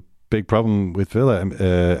into a big problem with Villa.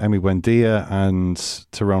 Emi Buendia and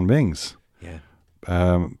Tyrone Mings.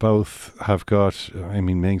 Both have got.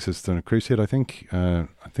 Mings has done a crusade. I think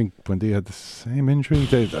Buendia had the same injury.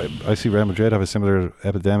 I see Real Madrid have a similar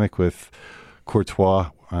epidemic with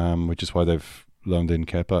Courtois, which is why they've loaned in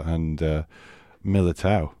Kepa and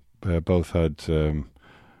Militao. Both had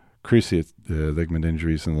cruciate ligament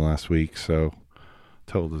injuries in the last week, so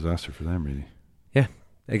total disaster for them, really. Yeah,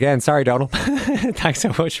 Again, sorry, Donald. Thanks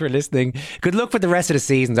so much for listening. Good luck with the rest of the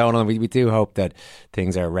season, Donald. We do hope that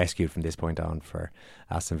things are rescued from this point on for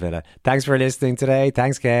Aston Villa. Thanks for listening today.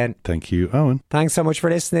 Thanks, Ken. Thank you, Owen. Thanks so much for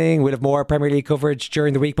listening. We'll have more Premier League coverage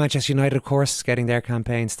during the week. Manchester United, of course, getting their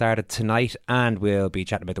campaign started tonight, and we'll be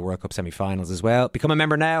chatting about the World Cup semi-finals as well. Become a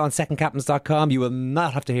member now on secondcaptains.com. You will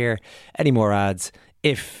not have to hear any more ads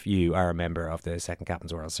if you are a member of the Second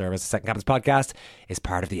Captains World Service. The Second Captains podcast is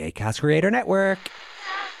part of the Acast Creator Network.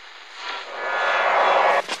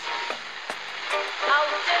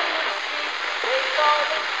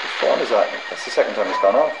 What is that? That's the second time it's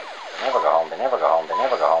gone off. They never go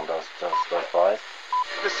home, those boys.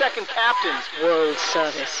 The Second Captains World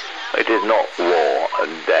Service. It is not war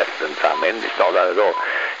and death and famine. It's not that at all.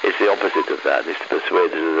 It's the opposite of that. It's to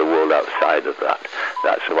persuade us of the world outside of that.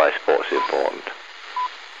 That's why sport's important.